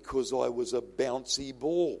 Because I was a bouncy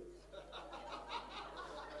ball.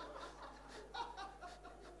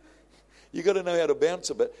 You've got to know how to bounce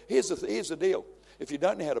a bit. Here's the deal. If you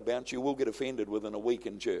don't know how to bounce, you will get offended within a week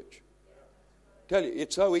in church. Tell you,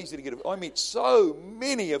 it's so easy to get. I meet so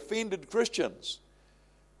many offended Christians.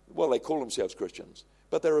 Well, they call themselves Christians,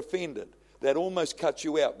 but they're offended. That almost cuts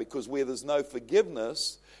you out, because where there's no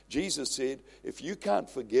forgiveness, Jesus said, if you can't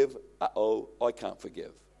forgive, I can't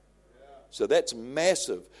forgive. So that's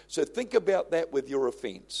massive. So think about that with your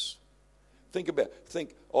offense. Think,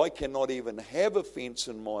 I cannot even have offense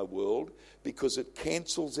in my world because it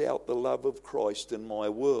cancels out the love of Christ in my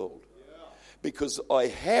world. Because I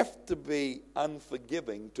have to be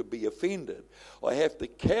unforgiving to be offended. I have to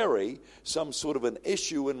carry some sort of an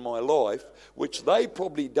issue in my life, which they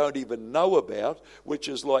probably don't even know about, which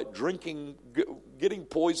is like getting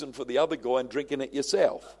poison for the other guy and drinking it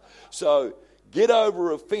yourself. So get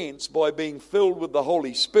over offense by being filled with the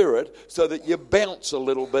Holy Spirit so that you bounce a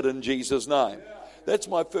little bit in Jesus' name. That's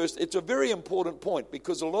my first. It's a very important point,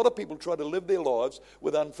 because a lot of people try to live their lives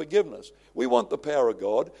with unforgiveness. We want the power of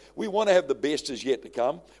God. We want to have the best is yet to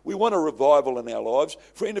come. We want a revival in our lives.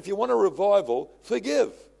 Friend, if you want a revival,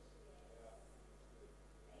 forgive.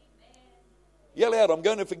 Yell out, I'm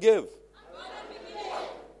going to forgive.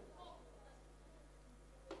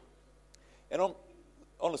 And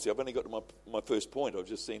honestly, I've only got to my first point. I've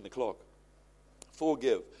just seen the clock.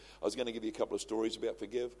 Forgive. I was going to give you a couple of stories about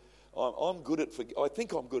forgive. I'm good at I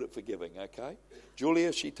think I'm good at forgiving, okay?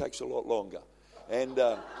 Julia, she takes a lot longer. And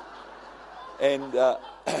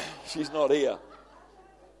she's not here.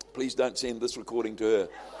 Please don't send this recording to her.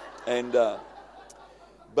 And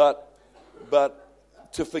but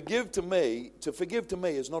to forgive to me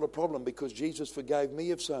is not a problem because Jesus forgave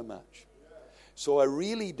me of so much. So I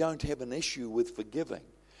really don't have an issue with forgiving.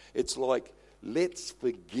 It's like, let's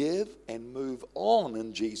forgive and move on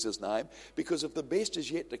in Jesus' name, because if the best is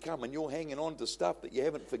yet to come and you're hanging on to stuff that you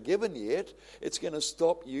haven't forgiven yet, it's going to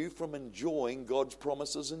stop you from enjoying God's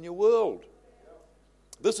promises in your world.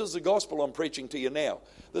 This is the gospel I'm preaching to you now.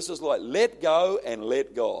 This is like, let go and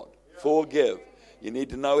let God. Forgive. You need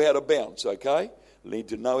to know how to bounce, okay? You need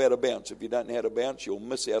to know how to bounce. If you don't know how to bounce, you'll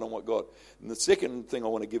miss out on what God... And the second thing I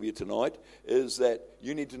want to give you tonight is that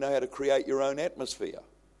you need to know how to create your own atmosphere.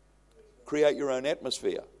 Create your own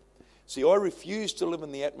atmosphere. See, I refuse to live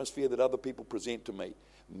in the atmosphere that other people present to me.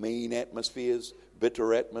 Mean atmospheres,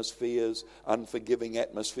 bitter atmospheres, unforgiving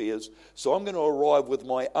atmospheres. So I'm going to arrive with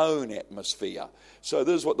my own atmosphere. So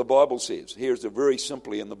this is what the Bible says. Here's it very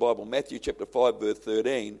simply in the Bible. Matthew chapter 5 verse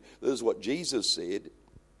 13. This is what Jesus said.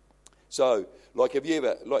 So, like, have you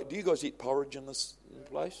ever, like, do you guys eat porridge in this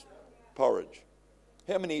place? Porridge.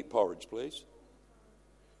 How many eat porridge, please?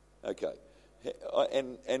 Okay.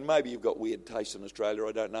 And maybe you've got weird tastes in Australia,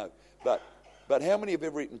 I don't know. But how many have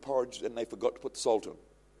ever eaten porridge and they forgot to put the salt in?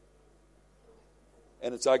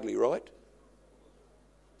 And it's ugly, right?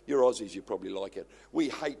 You're Aussies, you probably like it. We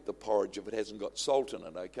hate the porridge if it hasn't got salt in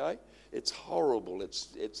it, okay? It's horrible.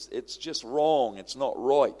 It's just wrong. It's not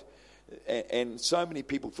right. And so many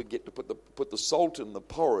people forget to put the salt in the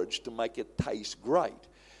porridge to make it taste great.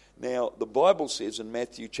 Now, the Bible says in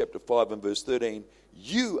Matthew chapter 5 and verse 13,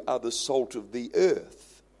 you are the salt of the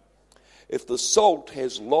earth. If the salt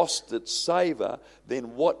has lost its savour,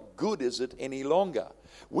 then what good is it any longer?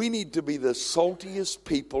 We need to be the saltiest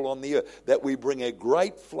people on the earth, that we bring a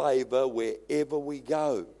great flavour wherever we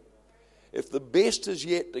go. If the best is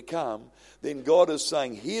yet to come, then God is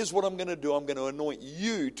saying, here's what I'm going to do. I'm going to anoint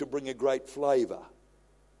you to bring a great flavour.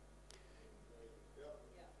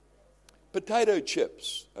 Potato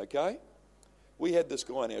chips, okay? We had this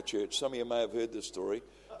guy in our church. Some of you may have heard this story,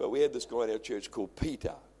 but we had this guy in our church called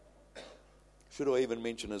Peter. Should I even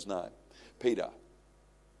mention his name? Peter.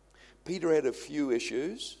 Peter had a few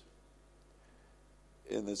issues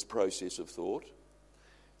in this process of thought.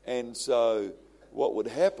 And so what would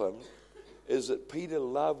happen is that Peter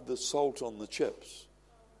loved the salt on the chips.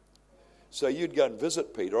 So you'd go and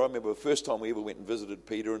visit Peter. I remember the first time we ever went and visited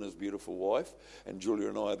Peter and his beautiful wife, and Julia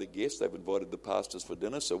and I are the guests. They've invited the pastors for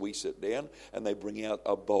dinner, so we sit down and they bring out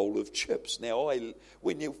a bowl of chips. Now,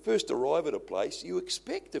 when you first arrive at a place, you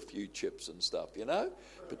expect a few chips and stuff, you know,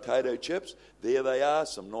 potato chips. There they are,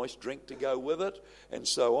 some nice drink to go with it. And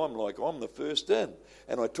so I'm the first in.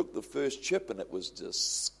 And I took the first chip and it was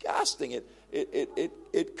disgusting.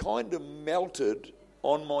 It kind of melted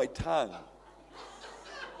on my tongue.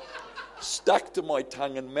 Stuck to my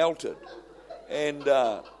tongue and melted. And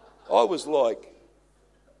I was like,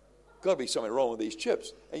 got to be something wrong with these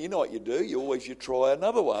chips. And you know what you do? You try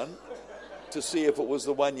another one to see if it was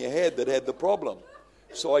the one you had that had the problem.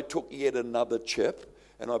 So I took yet another chip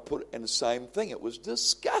and I put, and the same thing. It was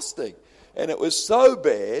disgusting. And it was so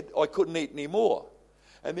bad, I couldn't eat any more.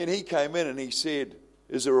 And then he came in and he said,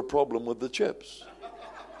 is there a problem with the chips?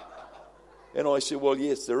 And I said, well,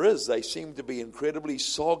 yes, there is. They seem to be incredibly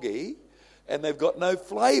soggy and they've got no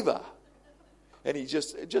flavour. And he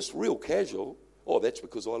just real casual, oh, that's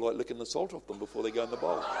because I like licking the salt off them before they go in the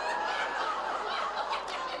bowl.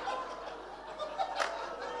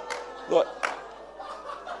 Like,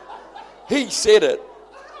 he said it.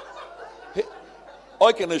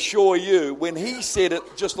 I can assure you, when he said it,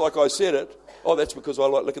 just like I said it, oh, that's because I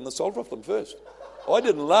like licking the salt off them first. I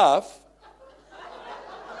didn't laugh.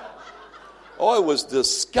 I was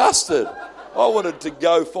disgusted. I wanted to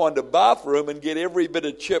go find a bathroom and get every bit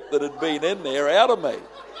of chip that had been in there out of me.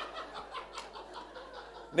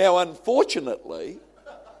 Now, unfortunately,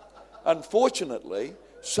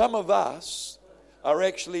 some of us are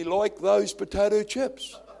actually like those potato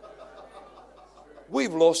chips.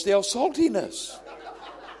 We've lost our saltiness.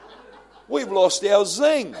 We've lost our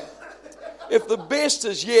zing. If the best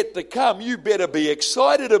is yet to come, you better be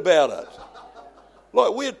excited about it.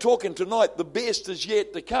 Like we're talking tonight, the best is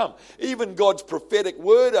yet to come. Even God's prophetic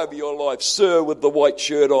word over your life, sir with the white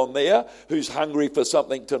shirt on there, who's hungry for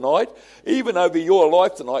something tonight. Even over your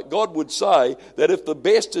life tonight, God would say that if the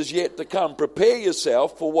best is yet to come, prepare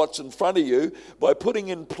yourself for what's in front of you by putting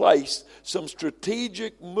in place some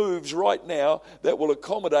strategic moves right now that will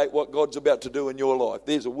accommodate what God's about to do in your life.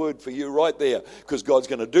 There's a word for you right there, because God's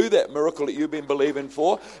going to do that miracle that you've been believing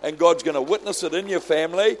for, and God's going to witness it in your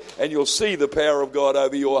family, and you'll see the power of God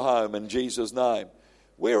over your home in Jesus' name.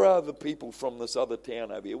 Where are the people from this other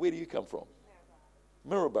town over here? Where do you come from?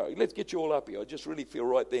 Maryborough. Let's get you all up here. I just really feel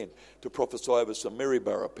right then to prophesy over some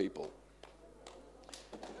Maryborough people.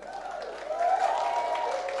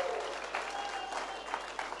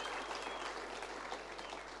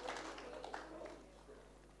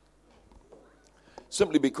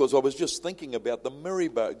 Simply because I was just thinking about the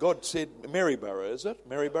Maryborough. God said, Maryborough, is it?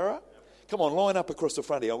 Maryborough? Come on, line up across the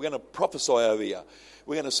front here. We're going to prophesy over you.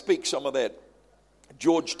 We're going to speak some of that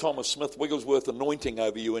George Thomas Smith Wigglesworth anointing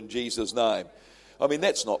over you in Jesus' name. I mean,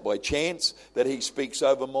 that's not by chance that he speaks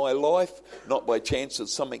over my life. Not by chance that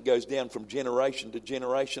something goes down from generation to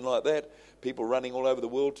generation like that. People running all over the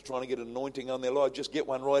world to trying to get an anointing on their life. Just get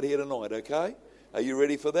one right here tonight, okay? Are you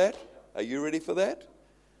ready for that? Are you ready for that?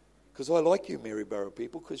 Because I like you, Maryborough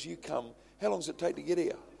people, because you come. How long does it take to get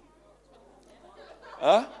here?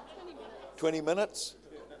 Huh? 20 minutes?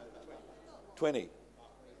 20?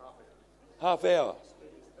 Half hour?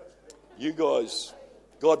 You guys,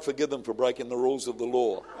 God forgive them for breaking the rules of the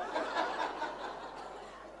law.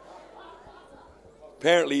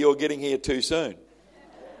 Apparently you're getting here too soon.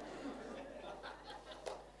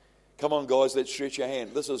 Come on guys, let's stretch your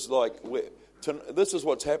hand. This is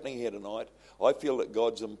what's happening here tonight. I feel that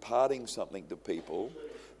God's imparting something to people,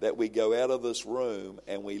 that we go out of this room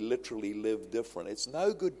and we literally live different. It's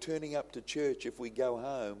no good turning up to church if we go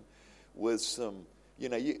home with some,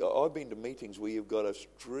 I've been to meetings where you've got a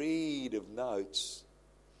street of notes.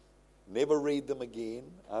 Never read them again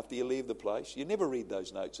after you leave the place. You never read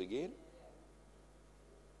those notes again.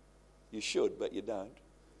 You should, but you don't.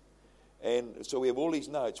 And so we have all these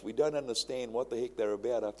notes. We don't understand what the heck they're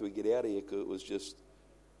about after we get out of here, because it was just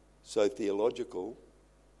so theological.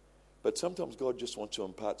 But sometimes God just wants to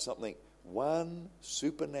impart something, one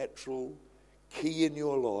supernatural key in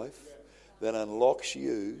your life that unlocks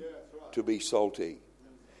you to be salty.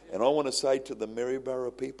 And I want to say to the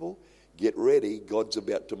Maryborough people, get ready. God's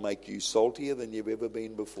about to make you saltier than you've ever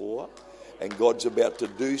been before. And God's about to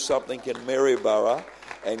do something in Maryborough,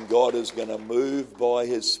 and God is going to move by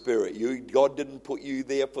His Spirit. God didn't put you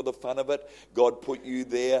there for the fun of it. God put you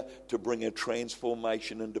there to bring a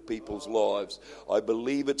transformation into people's lives. I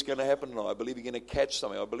believe it's going to happen tonight. I believe you're going to catch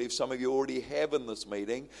something. I believe some of you already have in this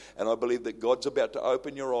meeting, and I believe that God's about to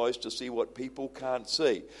open your eyes to see what people can't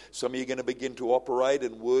see. Some of you are going to begin to operate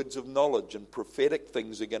in words of knowledge, and prophetic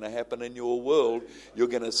things are going to happen in your world. You're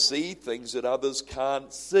going to see things that others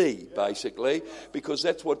can't see, basically. Because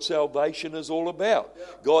that's what salvation is all about.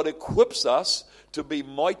 God equips us to be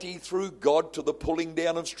mighty through God to the pulling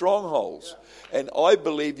down of strongholds. And I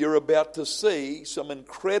believe you're about to see some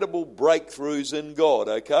incredible breakthroughs in God,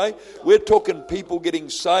 okay? We're talking people getting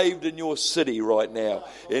saved in your city right now,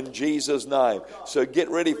 in Jesus' name. So get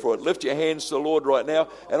ready for it. Lift your hands to the Lord right now,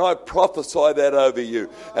 and I prophesy that over you.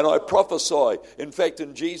 And I prophesy, in fact,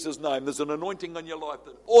 in Jesus' name, there's an anointing on your life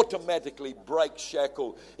that automatically breaks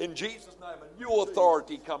shackle. In Jesus' name, a new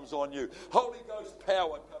authority comes on you. Holy Ghost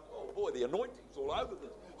power comes. Oh boy, the anointing's all over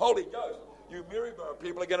this. Holy Ghost. You Maryborough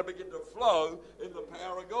people are going to begin to flow in the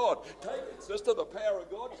power of God. Take it, sister. The power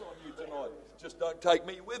of God's on you tonight. Just don't take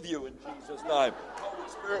me with you in Jesus' name. Holy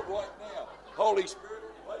Spirit, right now. Holy Spirit,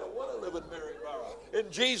 I don't want to live in Maryborough.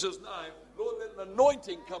 In Jesus' name, Lord, let an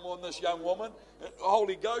anointing come on this young woman.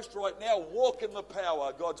 Holy Ghost, right now, walk in the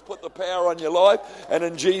power. God's put the power on your life. And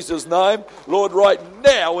in Jesus' name, Lord, right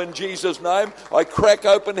now, in Jesus' name, I crack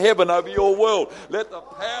open heaven over your world. Let the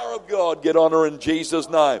power of God get on her in Jesus'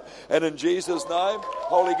 name. And in Jesus' name,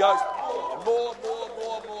 Holy Ghost,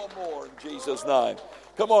 more in Jesus' name.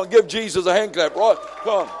 Come on, give Jesus a hand clap, right?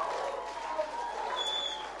 Come on.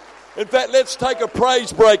 In fact, let's take a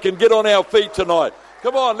praise break and get on our feet tonight.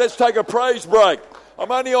 Come on, let's take a praise break.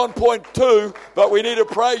 I'm only on point 2, but we need a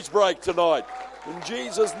praise break tonight. In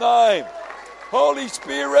Jesus' name. Holy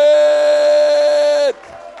Spirit.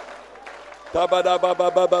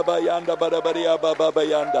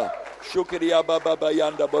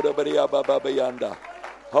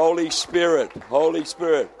 Holy Spirit. Holy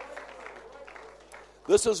Spirit.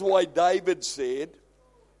 This is why David said,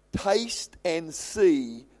 taste and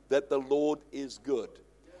see that the Lord is good.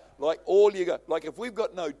 Like if we've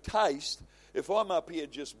got no taste, If I'm up here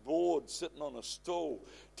just bored, sitting on a stool,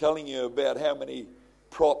 telling you about how many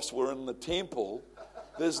props were in the temple,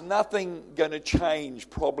 there's nothing going to change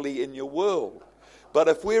probably in your world. But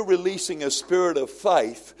if we're releasing a spirit of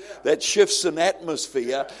faith that shifts an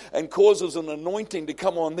atmosphere and causes an anointing to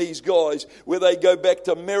come on these guys where they go back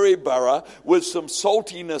to Maryborough with some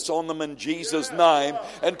saltiness on them in Jesus' name,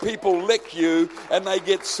 and people lick you and they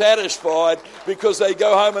get satisfied because they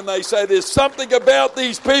go home and they say, there's something about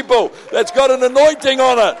these people that's got an anointing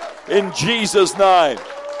on it in Jesus' name.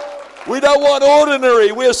 We don't want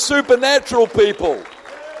ordinary, we're supernatural people.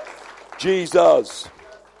 Jesus.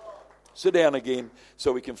 Sit down again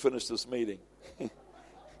so we can finish this meeting.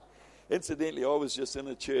 Incidentally, I was just in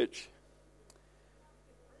a church.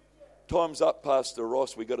 Time's up, Pastor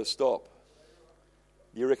Ross, we got to stop.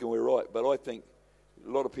 You reckon we're right, but I think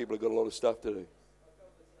a lot of people have got a lot of stuff to do.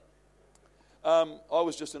 I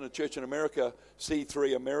was just in a church in America,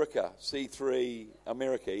 C3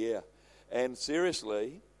 America, yeah. And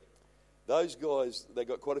seriously, those guys, they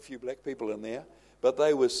got quite a few black people in there. But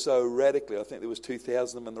they were so radically, I think there was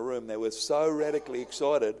 2,000 of them in the room, they were so radically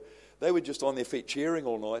excited, they were just on their feet cheering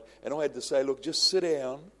all night. And I had to say, look, just sit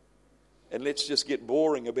down and let's just get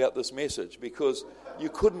boring about this message, because you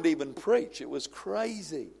couldn't even preach. It was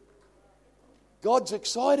crazy. God's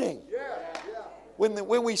exciting.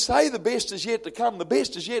 When we say the best is yet to come, the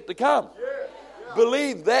best is yet to come.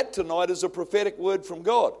 Believe that tonight is a prophetic word from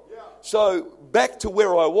God. So back to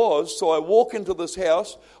where I was, so I walk into this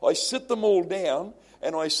house, I sit them all down,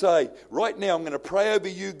 and I say, right now I'm going to pray over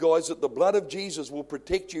you guys that the blood of Jesus will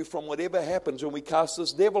protect you from whatever happens when we cast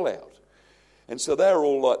this devil out. And so they're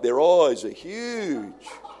all like, their eyes are huge.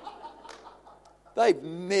 They've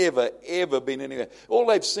never, ever been anywhere. All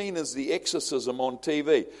they've seen is the exorcism on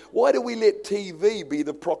TV. Why do we let TV be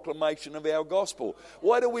the proclamation of our gospel?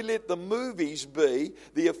 Why do we let the movies be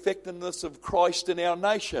the effectiveness of Christ in our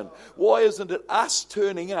nation? Why isn't it us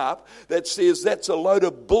turning up that says that's a load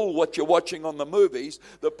of bull what you're watching on the movies?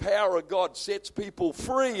 The power of God sets people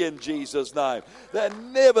free in Jesus' name. They're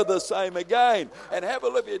never the same again. And have a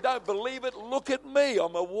look. If you don't believe it, look at me.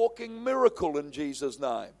 I'm a walking miracle in Jesus'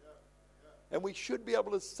 name. And we should be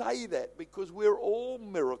able to say that because we're all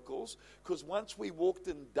miracles, because once we walked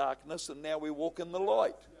in darkness and now we walk in the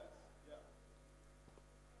light.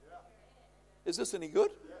 Is this any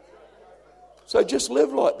good? So just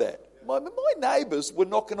live like that. My neighbours were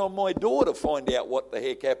knocking on my door to find out what the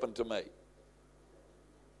heck happened to me.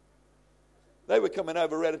 They were coming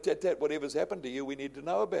over, rat-a-tat-tat, whatever's happened to you, we need to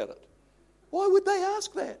know about it. Why would they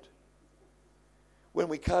ask that? When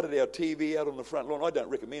we carted our TV out on the front lawn, I don't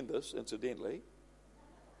recommend this, incidentally.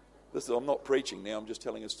 I'm not preaching now, I'm just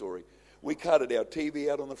telling a story. We carted our TV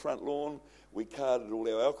out on the front lawn. We carted all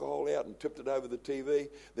our alcohol out and tipped it over the TV.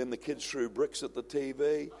 Then the kids threw bricks at the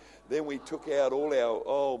TV. Then we took out all our,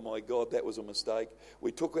 oh my God, that was a mistake.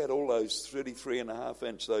 We took out all those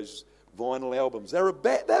 33.5-inch, those vinyl albums. They're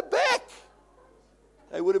back.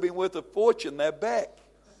 They would have been worth a fortune, they're back.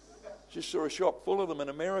 Just saw a shop full of them in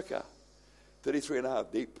America.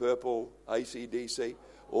 33.5, Deep Purple, AC/DC,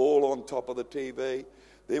 all on top of the TV.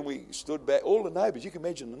 Then we stood back, all the neighbours, you can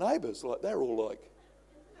imagine the neighbours, like they're all like,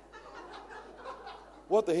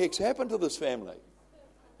 what the heck's happened to this family?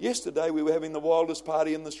 Yesterday we were having the wildest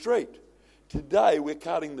party in the street. Today we're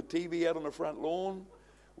carting the TV out on the front lawn,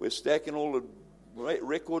 we're stacking all the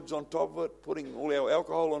records on top of it, putting all our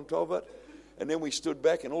alcohol on top of it, and then we stood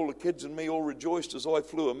back and all the kids and me all rejoiced as I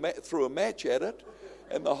threw a match at it.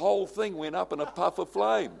 And the whole thing went up in a puff of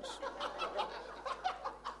flames.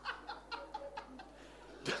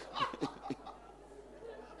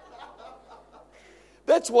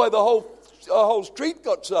 That's why the whole street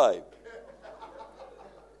got saved.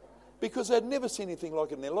 Because they'd never seen anything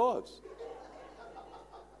like it in their lives.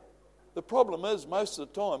 The problem is, most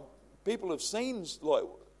of the time, people have seen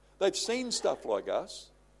they've seen stuff like us.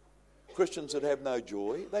 Christians that have no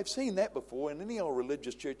joy, they've seen that before. In any old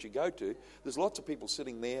religious church you go to, there's lots of people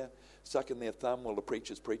sitting there, sucking their thumb while the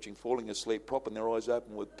preacher's preaching, falling asleep, propping their eyes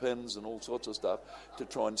open with pins and all sorts of stuff to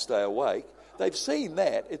try and stay awake. They've seen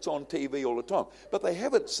that. It's on TV all the time. But they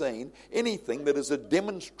haven't seen anything that is a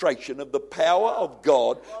demonstration of the power of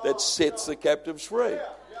God that sets the captives free.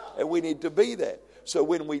 And we need to be that. So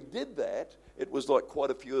when we did that, it was like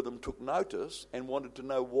quite a few of them took notice and wanted to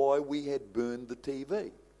know why we had burned the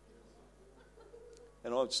TV.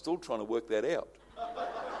 And I'm still trying to work that out.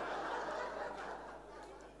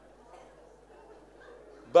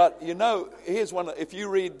 But, here's one. If you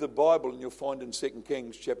read the Bible, and you'll find in 2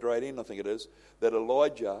 Kings chapter 18, I think it is, that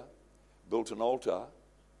Elijah built an altar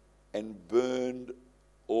and burned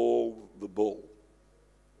all the bull.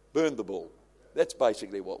 Burned the bull. That's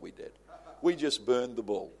basically what we did. We just burned the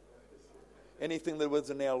bull. Anything that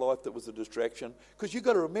was in our life that was a distraction. Because you've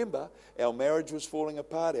got to remember, our marriage was falling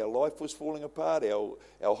apart, our life was falling apart, our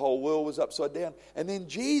whole world was upside down. And then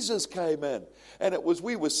Jesus came in. And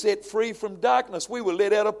we were set free from darkness. We were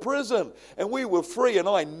let out of prison. And we were free. And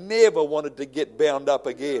I never wanted to get bound up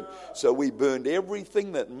again. So we burned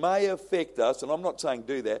everything that may affect us. And I'm not saying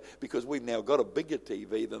do that, because we've now got a bigger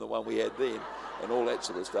TV than the one we had then. And all that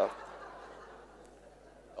sort of stuff.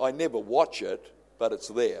 I never watch it, but it's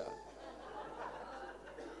there.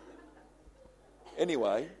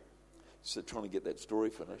 Anyway, so trying to get that story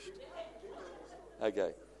finished.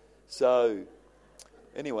 Okay, so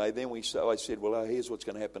anyway, then I said, well, here's what's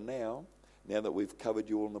going to happen now. Now that we've covered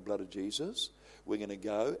you all in the blood of Jesus, we're going to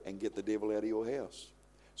go and get the devil out of your house.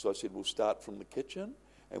 So I said, we'll start from the kitchen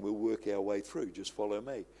and we'll work our way through. Just follow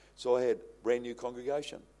me. So I had a brand new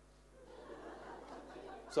congregation.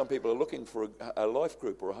 Some people are looking for a life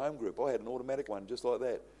group or a home group. I had an automatic one just like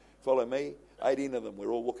that. Follow me, 18 of them.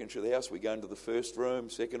 We're all walking through the house. We go into the first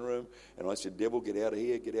room, second room, and I said, devil, get out of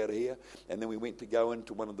here, get out of here. And then we went to go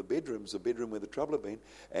into one of the bedrooms, the bedroom where the trouble had been,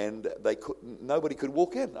 and nobody could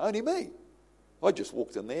walk in, only me. I just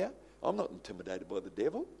walked in there. I'm not intimidated by the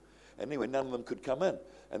devil. And anyway, none of them could come in.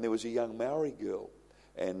 And there was a young Maori girl,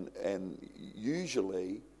 and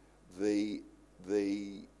usually the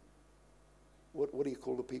what do you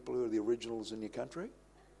call the people who are the originals in your country?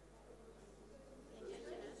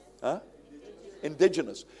 Huh?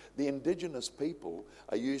 Indigenous. The indigenous people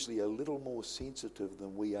are usually a little more sensitive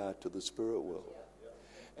than we are to the spirit world.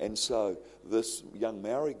 And so this young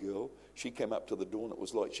Maori girl, she came up to the door and it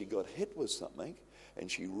was like she got hit with something, and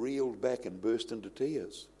she reeled back and burst into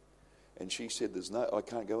tears. And she said, I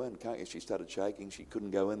can't go in, can't you? She started shaking. She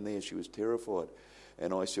couldn't go in there. She was terrified.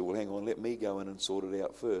 And I said, well, hang on, let me go in and sort it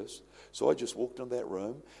out first. So I just walked into that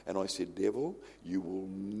room and I said, devil, you will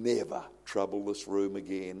never trouble this room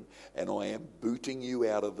again. And I am booting you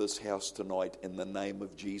out of this house tonight in the name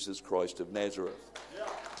of Jesus Christ of Nazareth.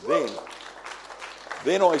 Yeah.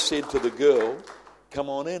 Then I said to the girl, come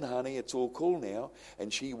on in, honey, it's all cool now.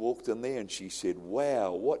 And she walked in there and she said,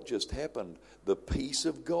 wow, what just happened? The peace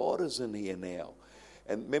of God is in here now.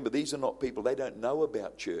 And remember, these are not people, they don't know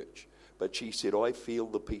about church. But she said, I feel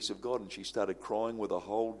the peace of God. And she started crying with a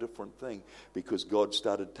whole different thing because God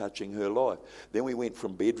started touching her life. Then we went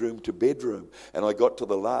from bedroom to bedroom. And I got to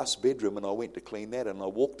the last bedroom and I went to clean that. And I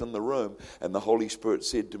walked in the room and the Holy Spirit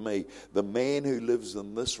said to me, the man who lives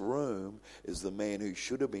in this room is the man who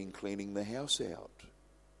should have been cleaning the house out.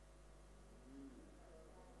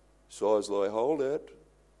 So I was like, hold it.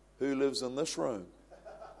 Who lives in this room?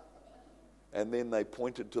 And then they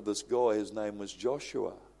pointed to this guy. His name was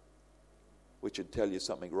Joshua, which would tell you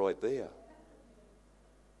something right there.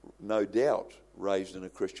 No doubt raised in a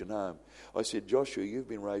Christian home. I said, Joshua, you've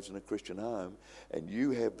been raised in a Christian home and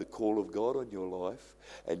you have the call of God on your life,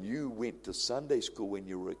 and you went to Sunday school when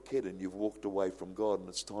you were a kid and you've walked away from God, and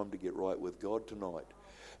it's time to get right with God tonight.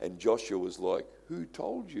 And Joshua was like, who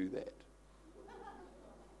told you that?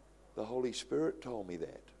 The Holy Spirit told me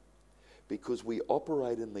that. Because we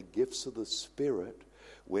operate in the gifts of the Spirit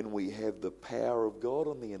when we have the power of God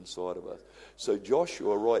on the inside of us. So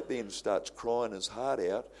Joshua right then starts crying his heart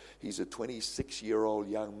out. He's a 26-year-old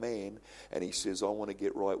young man, and he says, I want to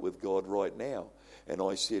get right with God right now. And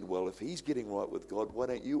I said, well, if he's getting right with God, why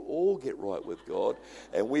don't you all get right with God?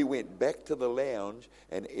 And we went back to the lounge,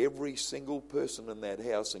 and every single person in that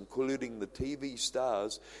house, including the TV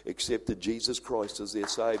stars, accepted Jesus Christ as their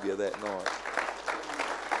Savior that night.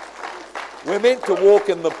 We're meant to walk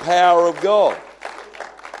in the power of God.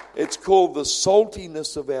 It's called the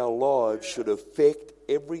saltiness of our lives should affect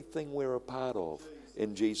everything we're a part of.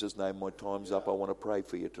 In Jesus' name, my time's up. I want to pray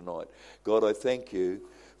for you tonight. God, I thank you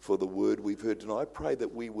for the word we've heard tonight. I pray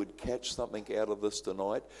that we would catch something out of this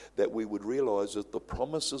tonight, that we would realize that the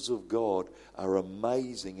promises of God are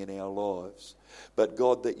amazing in our lives. But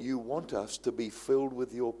God, that you want us to be filled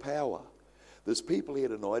with your power. There's people here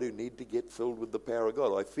tonight who need to get filled with the power of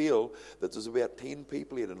God. I feel that there's about 10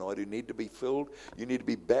 people here tonight who need to be filled. You need to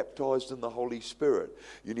be baptized in the Holy Spirit.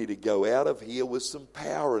 You need to go out of here with some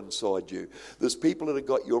power inside you. There's people that have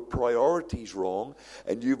got your priorities wrong,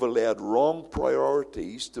 and you've allowed wrong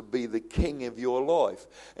priorities to be the king of your life.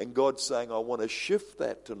 And God's saying, I want to shift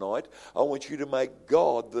that tonight. I want you to make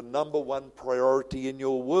God the number one priority in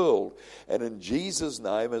your world. And in Jesus'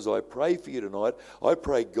 name, as I pray for you tonight, I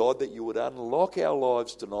pray, God, that you would unlock unlock our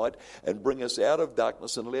lives tonight and bring us out of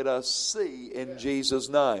darkness and let us see in Jesus'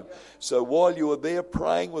 name. So while you are there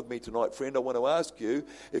praying with me tonight, friend, I want to ask you,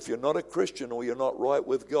 if you're not a Christian or you're not right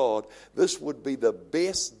with God, this would be the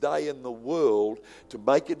best day in the world to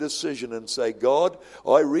make a decision and say, God,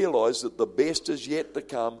 I realize that the best is yet to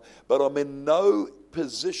come, but I'm in no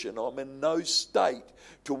position, I'm in no state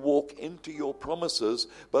to walk into your promises,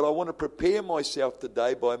 but I want to prepare myself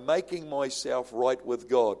today by making myself right with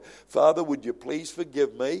God. Father, would you please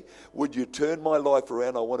forgive me? Would you turn my life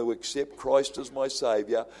around? I want to accept Christ as my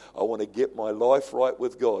Savior. I want to get my life right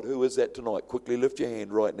with God. Who is that tonight? Quickly lift your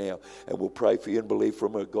hand right now and we'll pray for you and believe for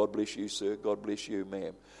me. God bless you, sir. God bless you,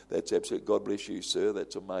 ma'am. That's absolute. God bless you, sir.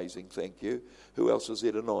 That's amazing. Thank you. Who else is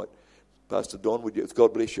there tonight? Pastor Don, would you?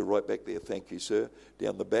 God bless you right back there. Thank you, sir.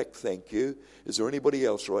 Down the back, thank you. Is there anybody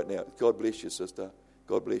else right now? God bless you, sister.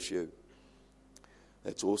 God bless you.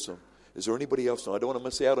 That's awesome. Is there anybody else? I don't want to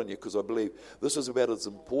miss out on you because I believe this is about as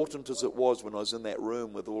important as it was when I was in that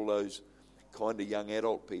room with all those kind of young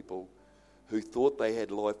adult people who thought they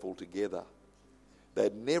had life altogether.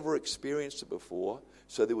 They'd never experienced it before,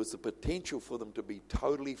 so there was the potential for them to be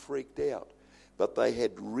totally freaked out. But they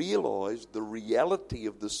had realized the reality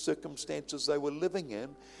of the circumstances they were living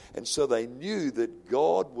in, and so they knew that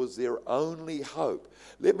God was their only hope.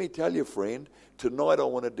 Let me tell you, friend, tonight I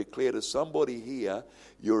want to declare to somebody here,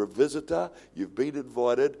 you're a visitor, you've been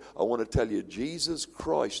invited. I want to tell you, Jesus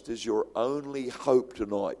Christ is your only hope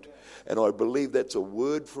tonight. And I believe that's a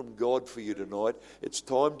word from God for you tonight. It's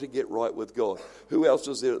time to get right with God. Who else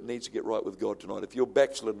is there that needs to get right with God tonight? If you're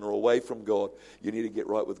backslidden or away from God, you need to get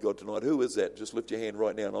right with God tonight. Who is that? Just lift your hand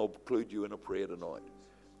right now and I'll include you in a prayer tonight.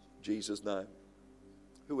 In Jesus' name.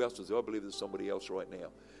 Who else is there? I believe there's somebody else right now.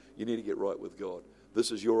 You need to get right with God.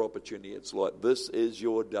 This is your opportunity. It's like this is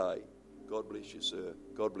your day. God bless you, sir.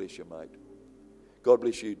 God bless you, mate. God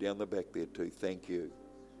bless you down the back there too. Thank you.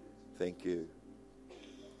 Thank you.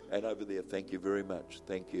 And over there, thank you very much.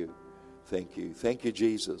 Thank you. Thank you. Thank you,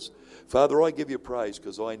 Jesus. Father, I give you praise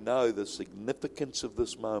because I know the significance of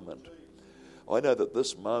this moment. I know that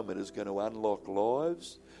this moment is going to unlock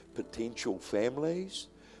lives, potential families,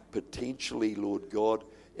 potentially, Lord God,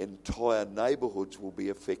 entire neighborhoods will be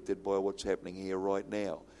affected by what's happening here right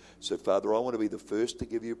now. So, Father, I want to be the first to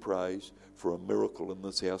give you praise for a miracle in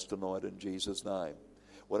this house tonight in Jesus' name.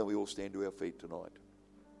 Why don't we all stand to our feet tonight?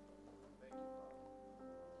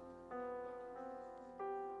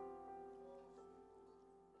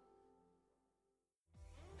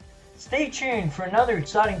 Stay tuned for another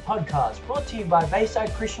exciting podcast brought to you by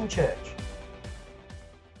Bayside Christian Church.